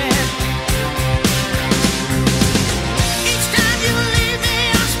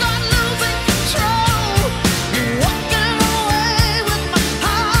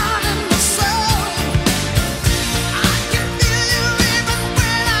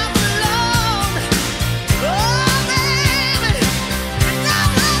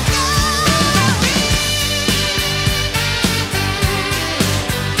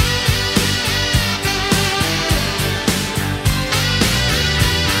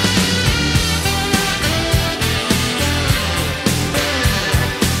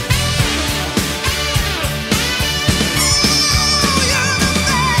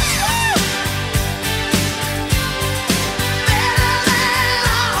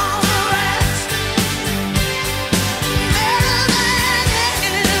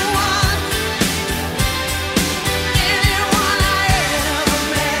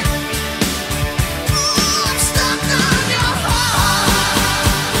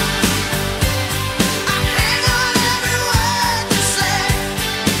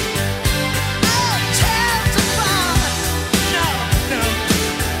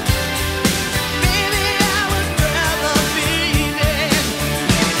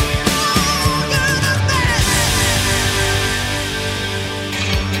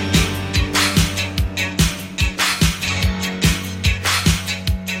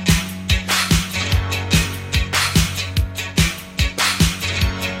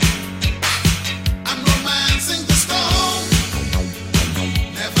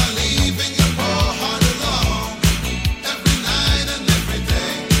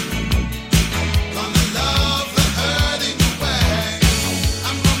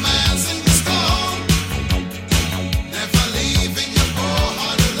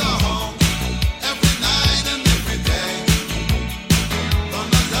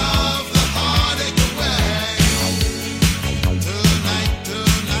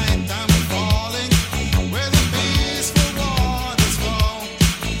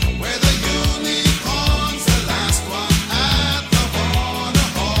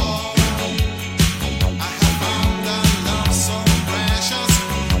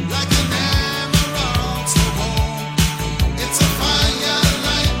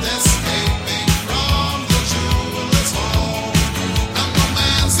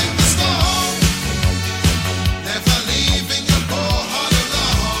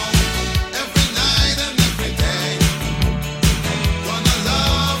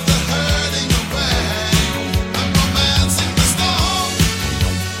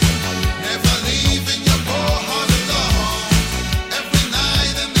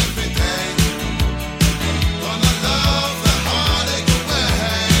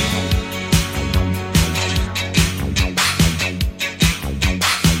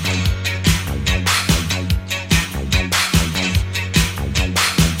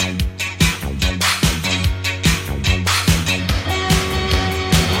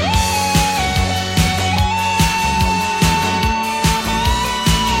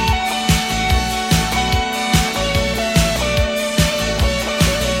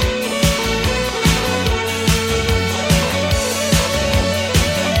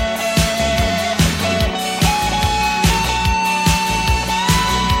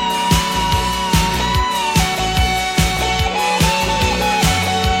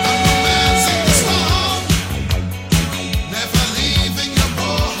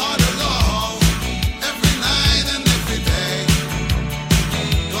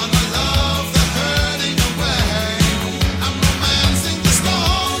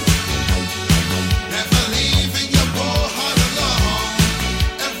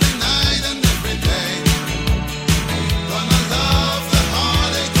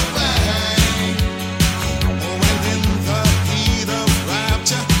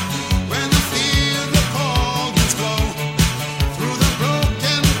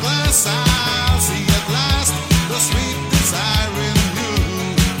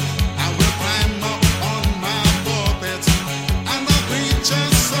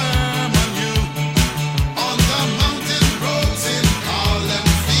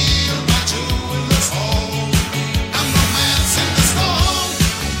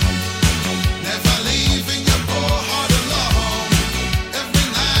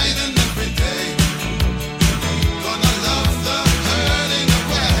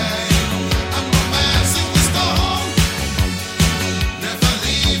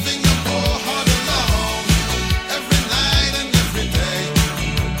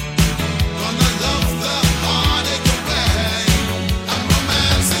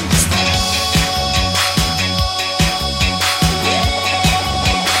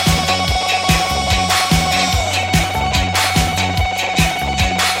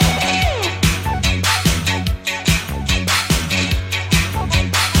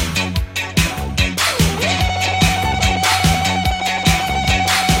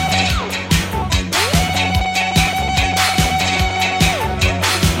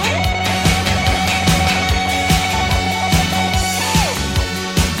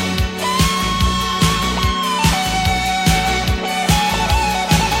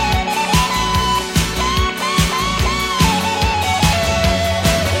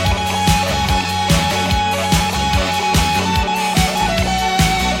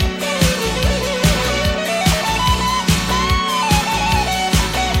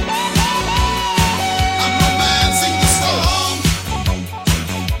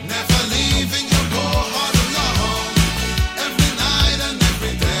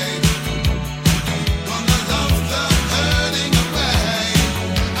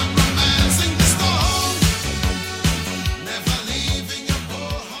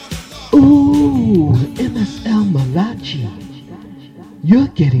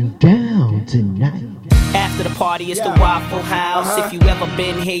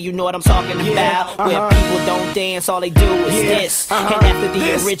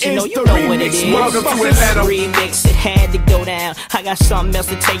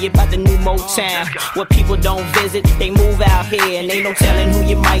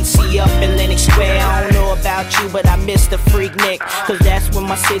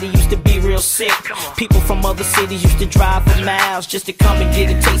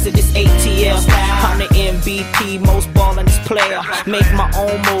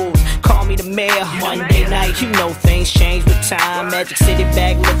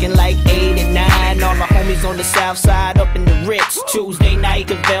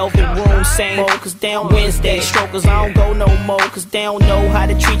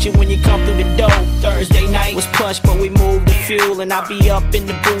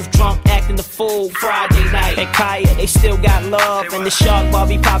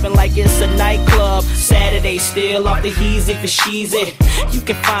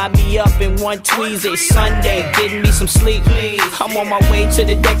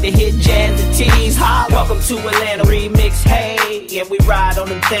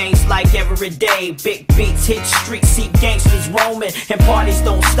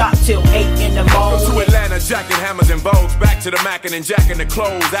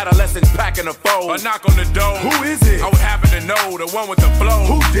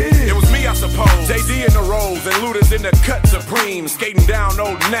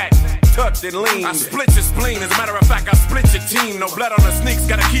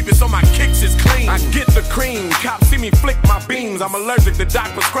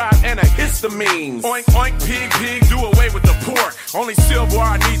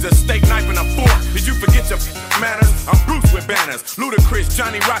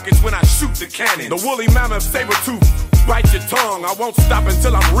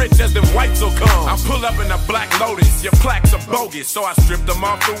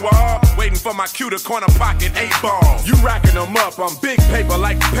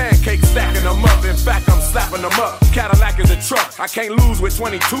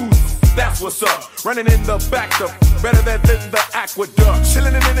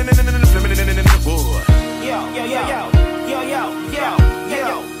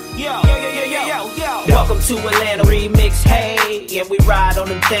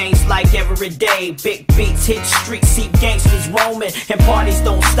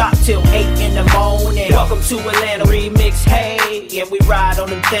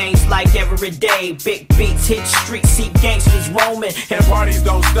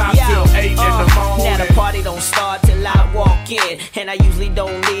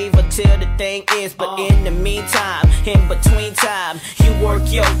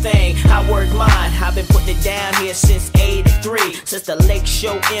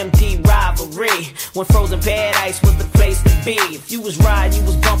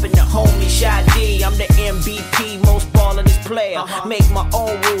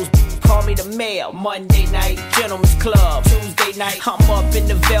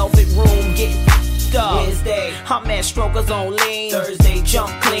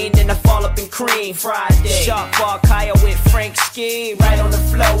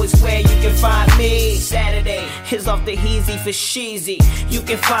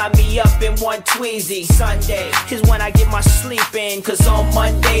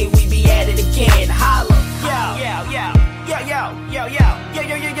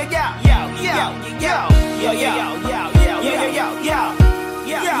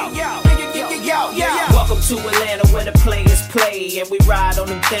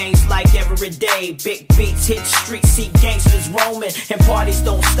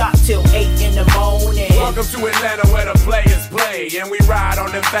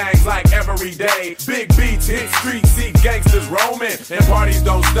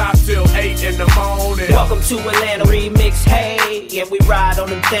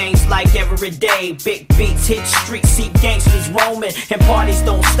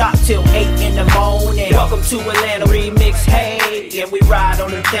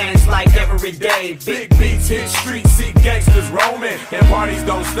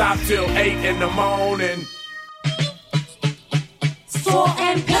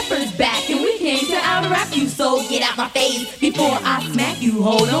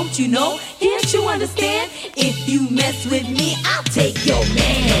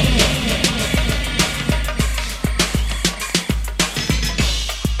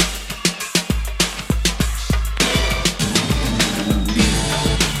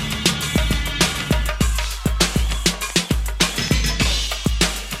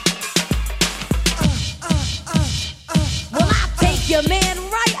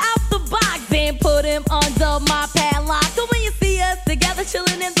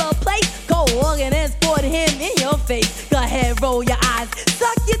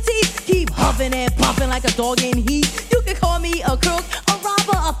 dog in heat. You can call me a crook, a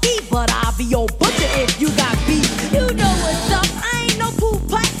robber, a thief, but I'll be your butcher if you got beef. You know what's up, I ain't no poop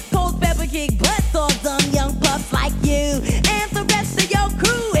pipe. Cold pepper kick butts off some young pups like you and the rest of your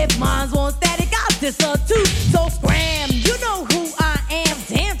crew. If mine's on static, I'll diss her too. So scram, you know who I am.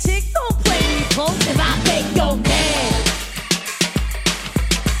 Damn chicks, don't play me close, cause I'll take your man.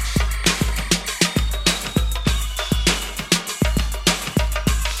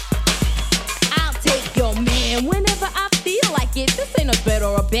 I'll take your man whenever I feel like it. This ain't a bet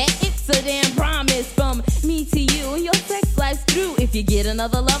or a bet, it's a damn promise from me to you. Your sex life's through. If you get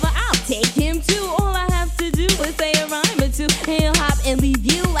another lover, I'll take him too. All I have to do is say a rhyme or two, and he'll hop and leave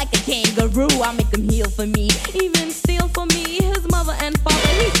you like a kangaroo. I'll make him heal for me, even steal for me. His mother and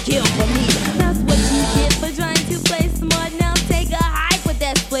father, he'd kill for me. That's what you get for trying to play smart. Now take a hike with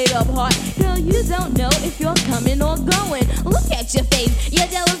that splayed up heart. Girl, you don't know if you're coming or going. Look at your face, your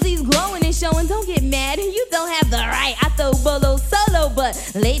jealousy's glowing and showing. Don't get mad, you don't have the right. I throw bolo solo, but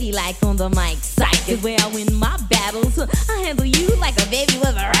ladylike on the mic. Psych is where I win my battles. I handle you like a baby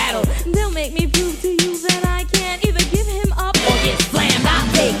with a rattle. Don't make me prove to you that I can't either give him up or get slammed.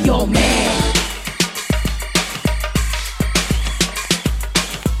 I'll take your man.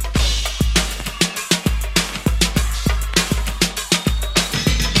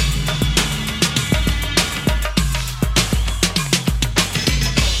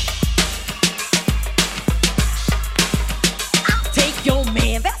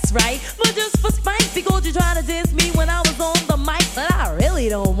 Right, but just for spite, because you try to diss me when I was on the mic, but I really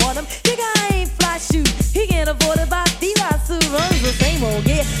don't want him. Think I ain't fly shoot, he can't afford it by Fila suit, runs the same old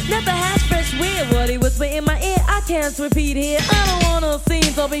gear, never has fresh weird. What he whisper in my ear, I can't repeat here. I don't wanna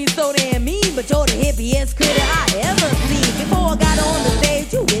seem to be so damn mean, but you're the hippiest critter I ever seen. Before I got on the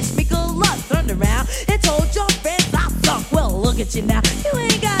stage, you wished me good luck, turned around and told your friends I suck. Well, look at you now, you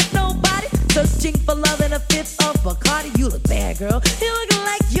ain't got nobody. Searching for love in a fifth of Bacardi. You look bad, girl. You looking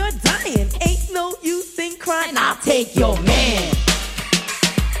like you're dying. Ain't no use in crying. I'll take your man.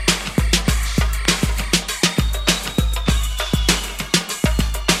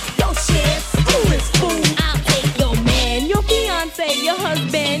 Your shit, screw is fool. I'll take your man. Your fiance, your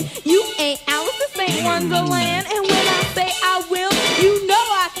husband. You ain't Alice, this ain't Wonderland. And when I say I will, you know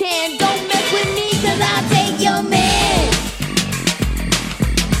I can. Don't mess with me, cause I'll take your man.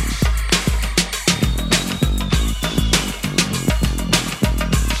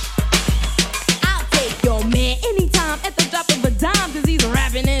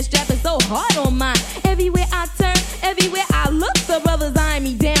 Hard on mine. Everywhere I turn, everywhere I look, the brother's eyeing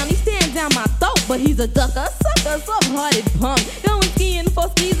me down. He staring down my throat, but he's a ducker, sucker, soft-hearted punk. Going skiing for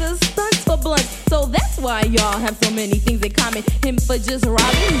skeezers, stunts for blunts. So that's why y'all have so many things in common. Him for just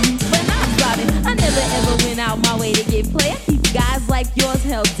robbing, you for not robbing. I never ever went out my way to get play. I keep guys like yours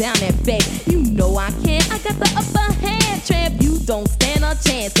held down at bay. You know I can't, I got the upper hand, tramp. You don't stand a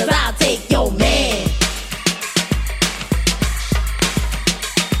chance, cause I'll take your man.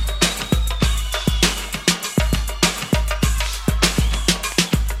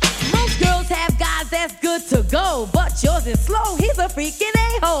 That's good to go, but yours is slow. He's a freaking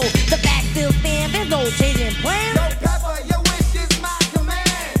a-hole. The fact still stands, there's no changing plans. No pepper, your wish is my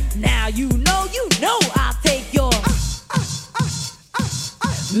command. Now you know, I'll take your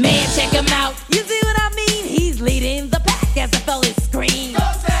man. Check him out. You see what I mean? He's leading the pack as the fellas scream.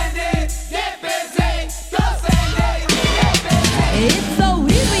 Go Sandy, get busy. Go Sandy, get busy. It's so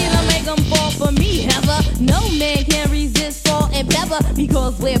easy to make them fall for me, Heather. No man can resist salt and pepper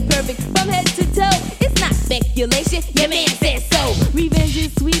because we're perfect from head to toe. It's not speculation, your man says so. Revenge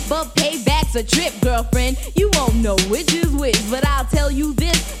is sweet, but payback's a trip, girlfriend. You won't know which is which, but I'll tell you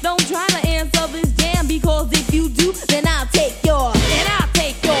this. Don't try to answer this jam, because if you do, then I'll take yours, and I'll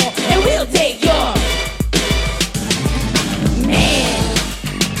take yours, and we'll take yours. Man.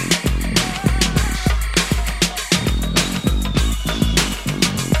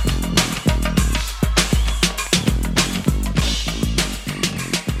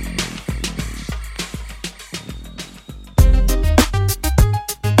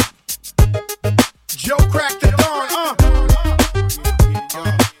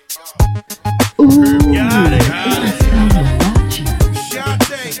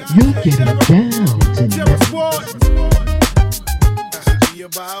 You're getting down tonight. Be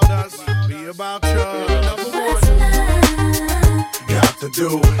about us, be about you. Number one. Got to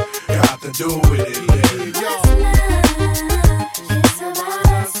do with it. Yeah. It's about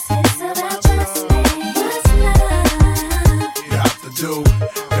us, it's about just me. What's love? Got to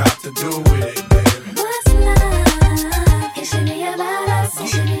do with it, baby. What's love? It should be about us, it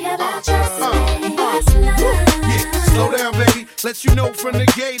should be about just me. What's love? Yeah, slow down, baby. Let you know from the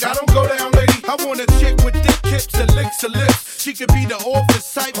gate, I don't go down, lady. I want a chick with cheeks or lips. She could be the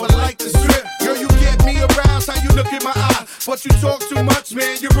office type, but like the strip. Girl, you get me aroused, how you look in my eye. But you talk too much,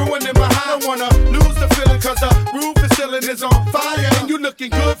 man, you're ruining my high. I don't wanna lose the feeling, cause the roof is ceiling is on fire. And you looking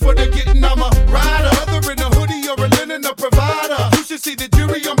good for the getting, I'm a rider. Whether in a hoodie or a linen, a provider. You should see the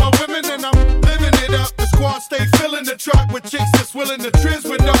jury on my women, and I'm living it up. The squad stay filling the truck with chicks that's willing to trizz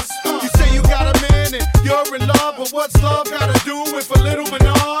with us. You say you got a man and you're in love, but what's love gotta do with a little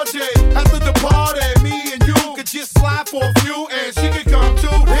menage? After the party, me and you could just slide for a few, and she could come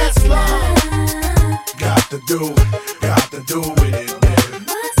too. That's love. Got to do with it, baby.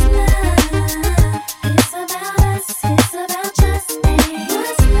 What's love? It's about us, it's about just me.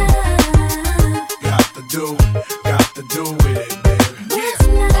 What's love? Got to do with it, baby. What's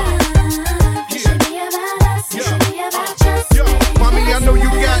love? It should be about us, it should be about just me. Mommy, I know you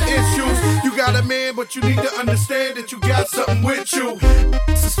got issues. You got a man, but you need to understand that you got something with you.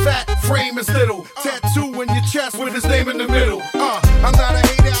 This is fat, frame is little. Tattoo in your chest with his name in the middle. I'm not a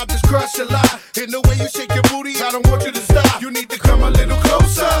hater, I just crush a lot. In the way you shake your booty, I don't want you to stop. You need to come a little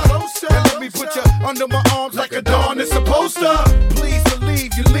closer. And let me put you under my arms like a dawn is supposed to. Please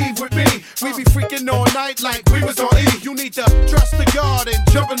believe you leave with me. We be freaking all night like we was on E. You need to trust the God and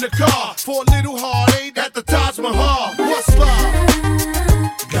jump in the car for a little heartache at the Taj Mahal. What's love?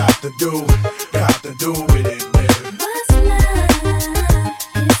 Got to do with it, baby. What's love?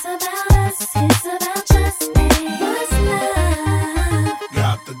 It's about us, it's about just me. What's love?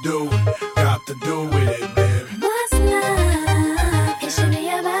 Got to do with it, baby. What's love? It should be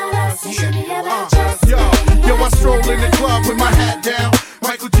about us, it should be about just me. Yo, I stroll in the club with my hat down,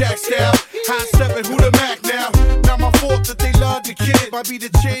 Michael Jack style, high stepping, who the Mac now? Not my fault that they love the kid. Might be the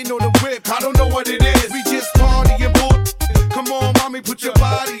chain or the whip, I don't know what it is. We just party and bull. Come on, mommy, put your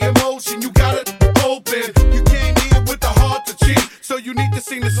body in motion. You got it open. You came here with the heart to cheat, so you need to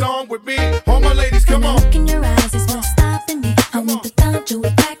sing the song with me. All my ladies, come on. Look in your eyes, it's not stopping me. I want the thought you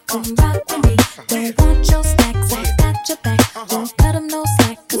would back and rock with me. Don't want your stacks, I got your back. Don't cut them no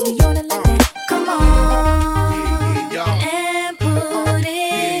slack, cause we on it like that. Come on, and put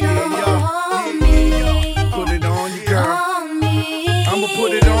it on me. Put it on you, girl. On me. I'ma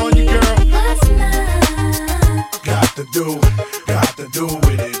put it on you, girl. What's love? Got to do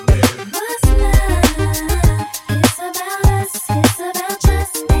with it, baby. What's love? It's about us, it's about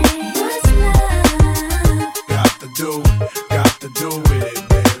just me. What's love? Got to do with it,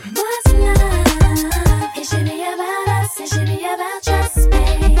 baby. What's love? It should be about us, it should be about just me.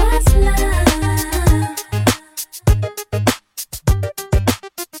 What's love?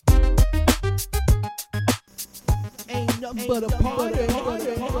 Ain't nothing but a party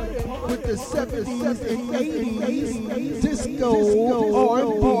with the 70s and 80s disco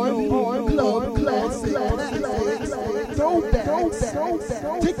R&B club classics, throwbacks,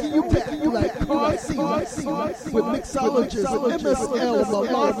 taking you back like car seats with mixologists and MSL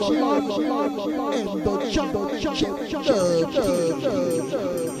Malachi and the Chop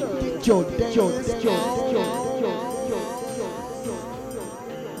Get your dance.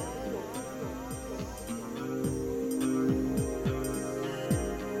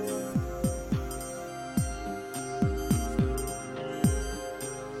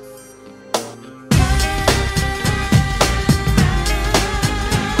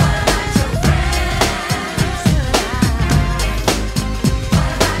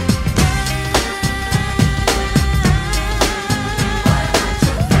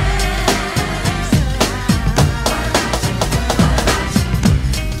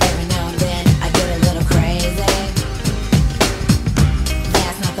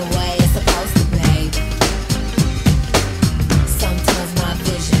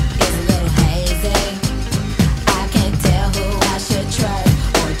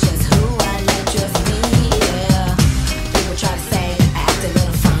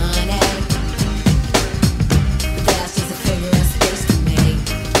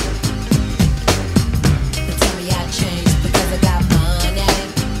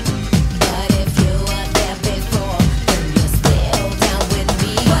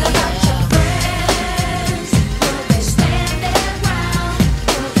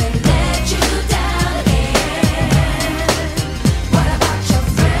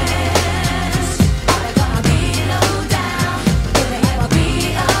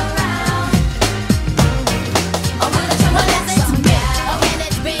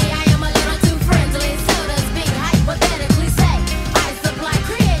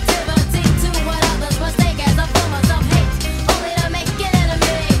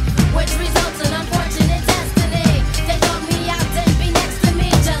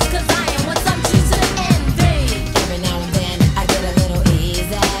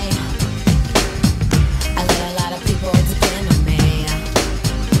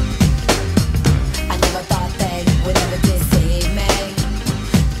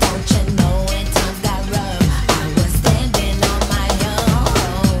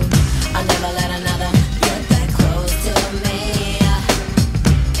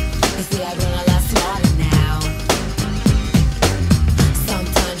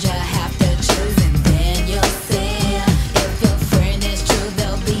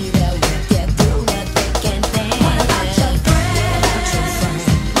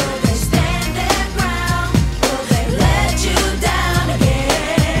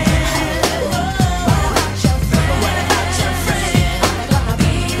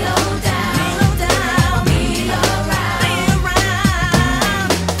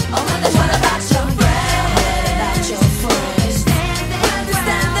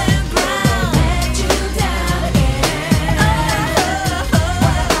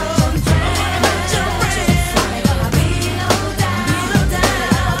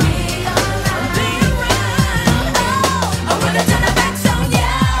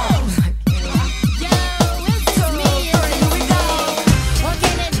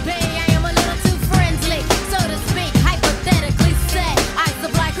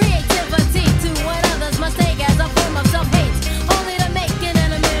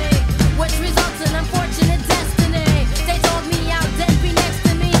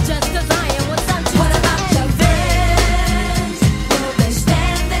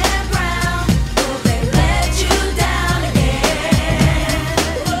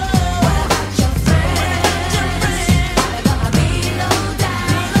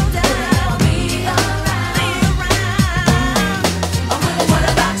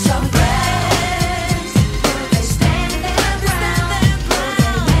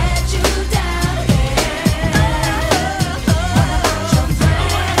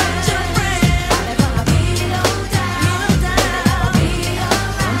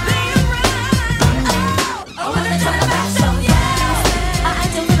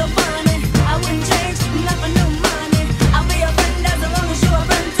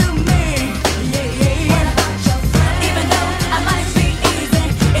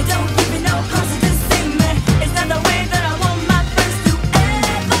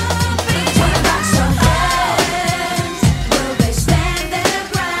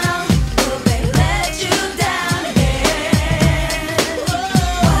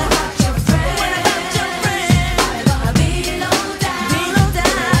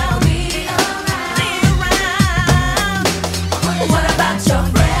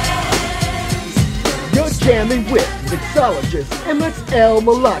 Chili Whip, mixologist MXL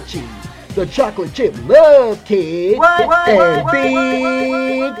Malachi, the chocolate chip love kid, and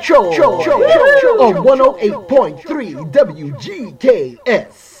Big Troll on 108.3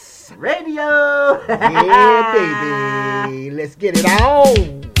 WGKS Radio. Yeah, baby. Let's get it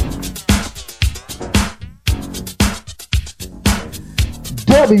on.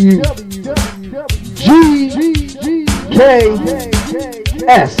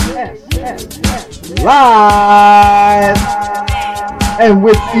 WGKS live and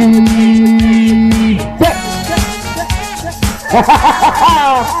with effect.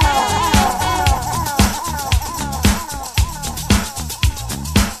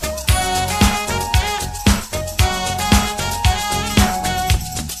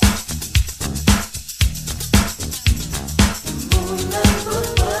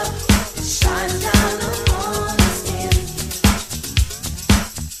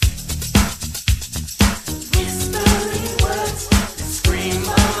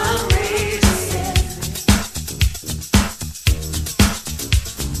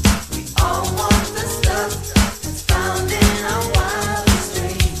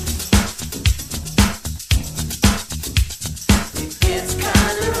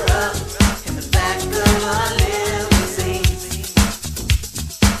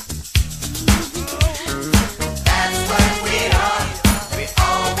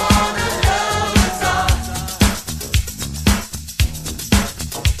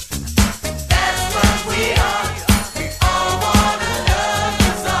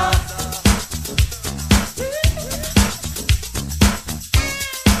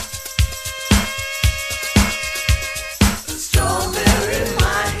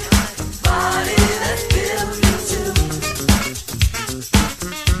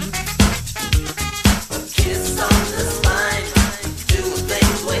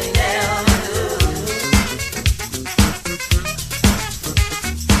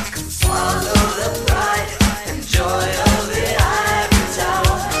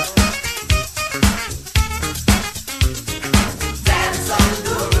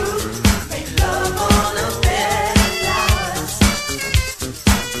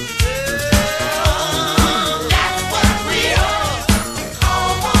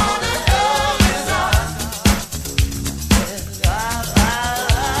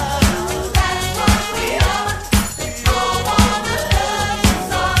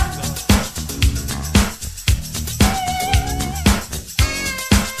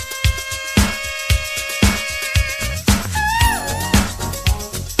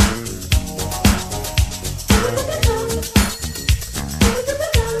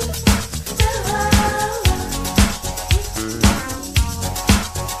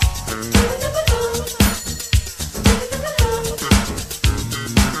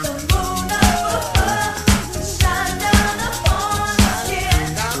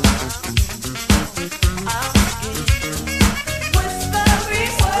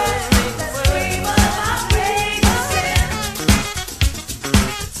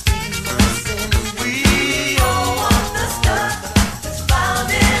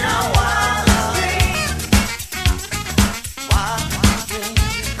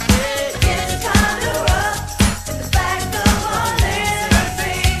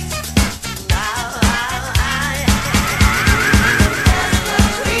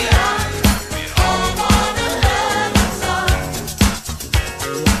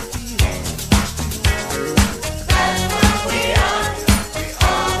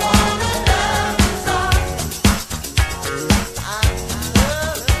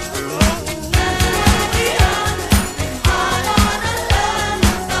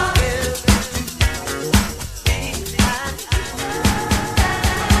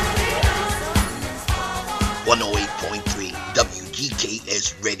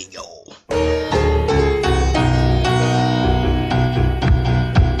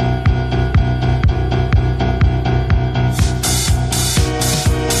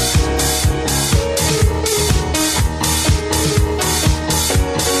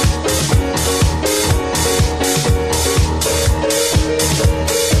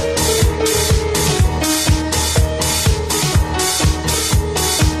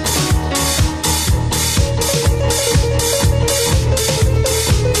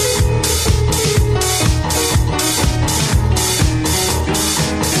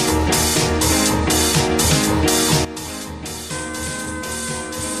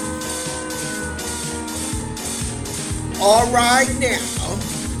 All right now.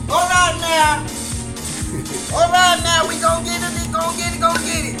 All right now, we gon' get it, gon' get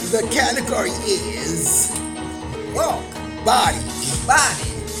it. The category is walk, body,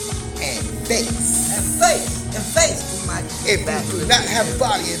 and face. and face, we might If you do not have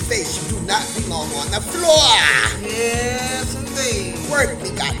body and face, you do not belong on the floor. Yes, indeed. Work me,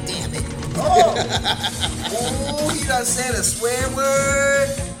 goddammit. Oh, he done said a swear word.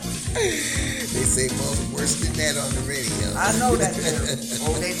 They say worse than that on the radio. I know that too.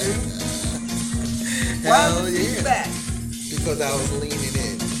 Oh, they do? Hell Why did you back? Because I was leaning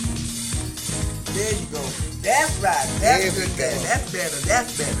in. There you go. That's right. That's good. That's better.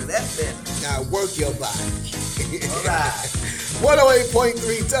 That's better. That's better. Now work your body. All right. 108.3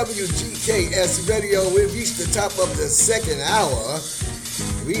 WGKS Radio. We've reached the top of the second hour.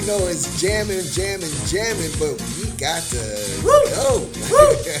 We know it's jamming, but we got to go.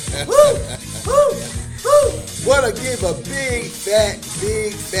 Want to give a big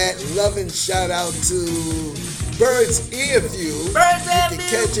fat loving shout out to Bird's Ear View. You can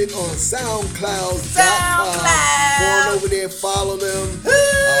catch it on SoundCloud.com. Go on over there, follow them.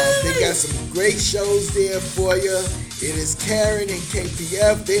 They got some great shows there for you. It is Karen and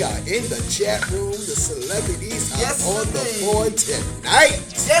KPF. They are in the chat room. The celebrities are on the board tonight.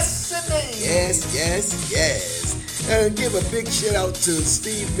 Yes, indeed. Yes. And give a big shout out to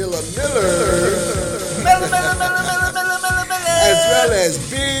Steve Miller. As well as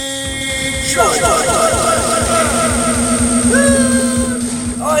Big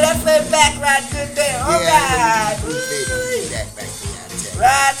Oh, that's my back right good there. All right.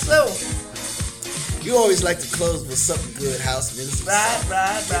 Right, so. You always like to close with something good, house minister.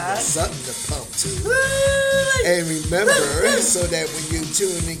 Right. Something to pump to. And remember, so that when you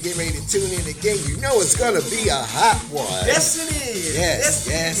get ready to tune in again, you know it's going to be a hot one. Yes, it is. Yes.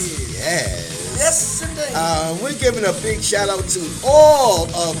 Yes, indeed. We're giving a big shout out to all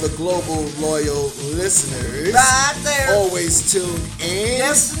of the global loyal listeners. Right there. Always tuned in.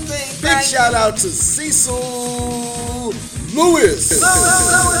 Yes, indeed. Big shout out to Cecil Lewis.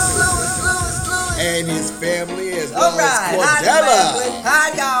 And his family, as well as Cordella. Hi,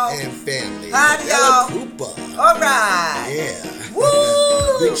 y'all. And family. Hi, y'all. Cooper. All right. Yeah.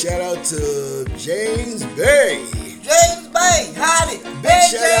 Woo. Big shout out to James Bay. Howdy. Big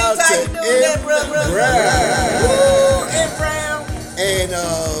shout out to M. Brown. And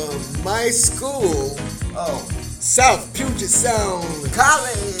my school, South Puget Sound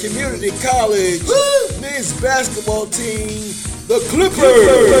College. Community College men's basketball team, the Clippers.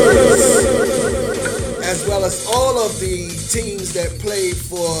 As well as all of the teams that play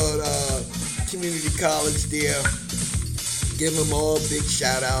for community college there. Give them all big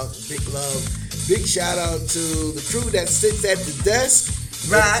shout out, big love. Big shout out to the crew that sits at the desk,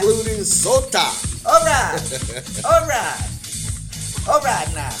 including Sota. All right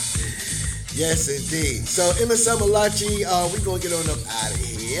now. Yes, indeed. So, Emerson Malachi, we're going to get on up out of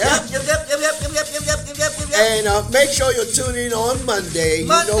here. Yep. And make sure you're tuning in on Monday. You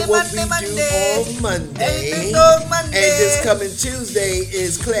know what we do on Monday. And this coming Tuesday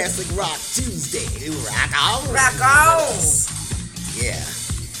is Classic Rock Tuesday. Rock on. Yeah.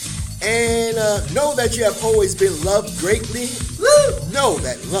 And know that you have always been loved greatly. Know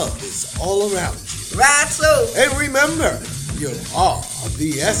that love is all around you. Right, so. And remember, you are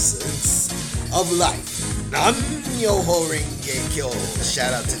the essence of life. Nam Myoho Renge Kyo.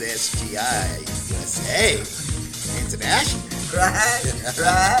 Shout out to the SGI USA International. Right.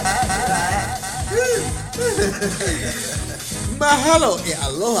 Mahalo e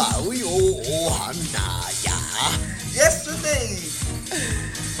aloha ui o hanaya. Yes, indeed.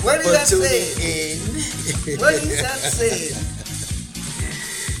 What did that say? What did that say?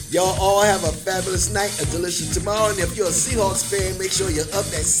 Y'all all have a fabulous night, a delicious tomorrow. And if you're a Seahawks fan, make sure you're up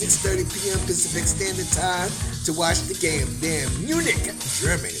at 6:30 p.m. Pacific Standard Time to watch the game there in Munich,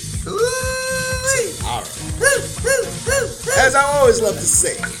 Germany. Tomorrow. As I always love to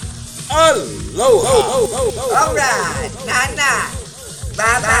say, aloha. All right. Nah.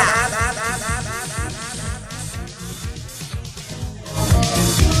 Bye.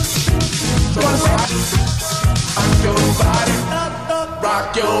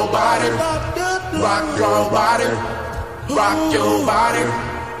 Rock your body, rock your body, rock your body,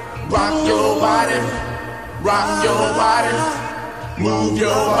 rock your body, rock your body, move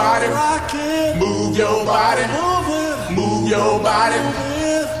your body, move your body, move your body,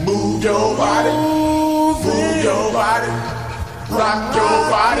 move your body, move your body, rock your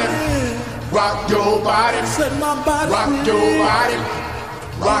body, rock your body, rock your body, rock your body,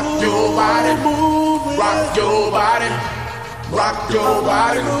 rock your body. Rock your body, rock your body, rock your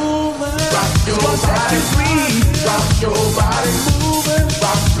body, rock your body,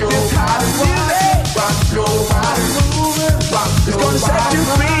 rock your body, rock your body,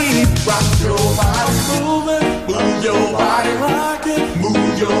 rock your body, move your body,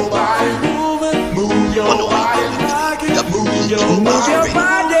 move your body, move your body.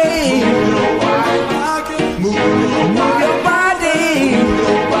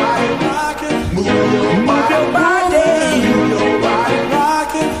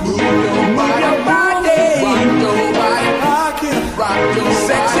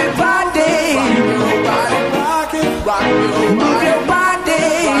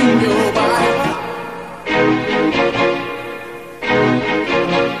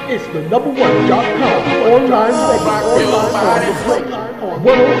 #1.com online radio on the play on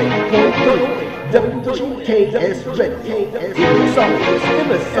 108.3 WGKS Radio. With some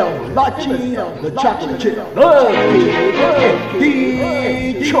MSL Lachi, the Chocolate Chip Love Kid,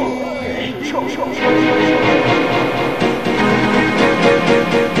 and Detroit.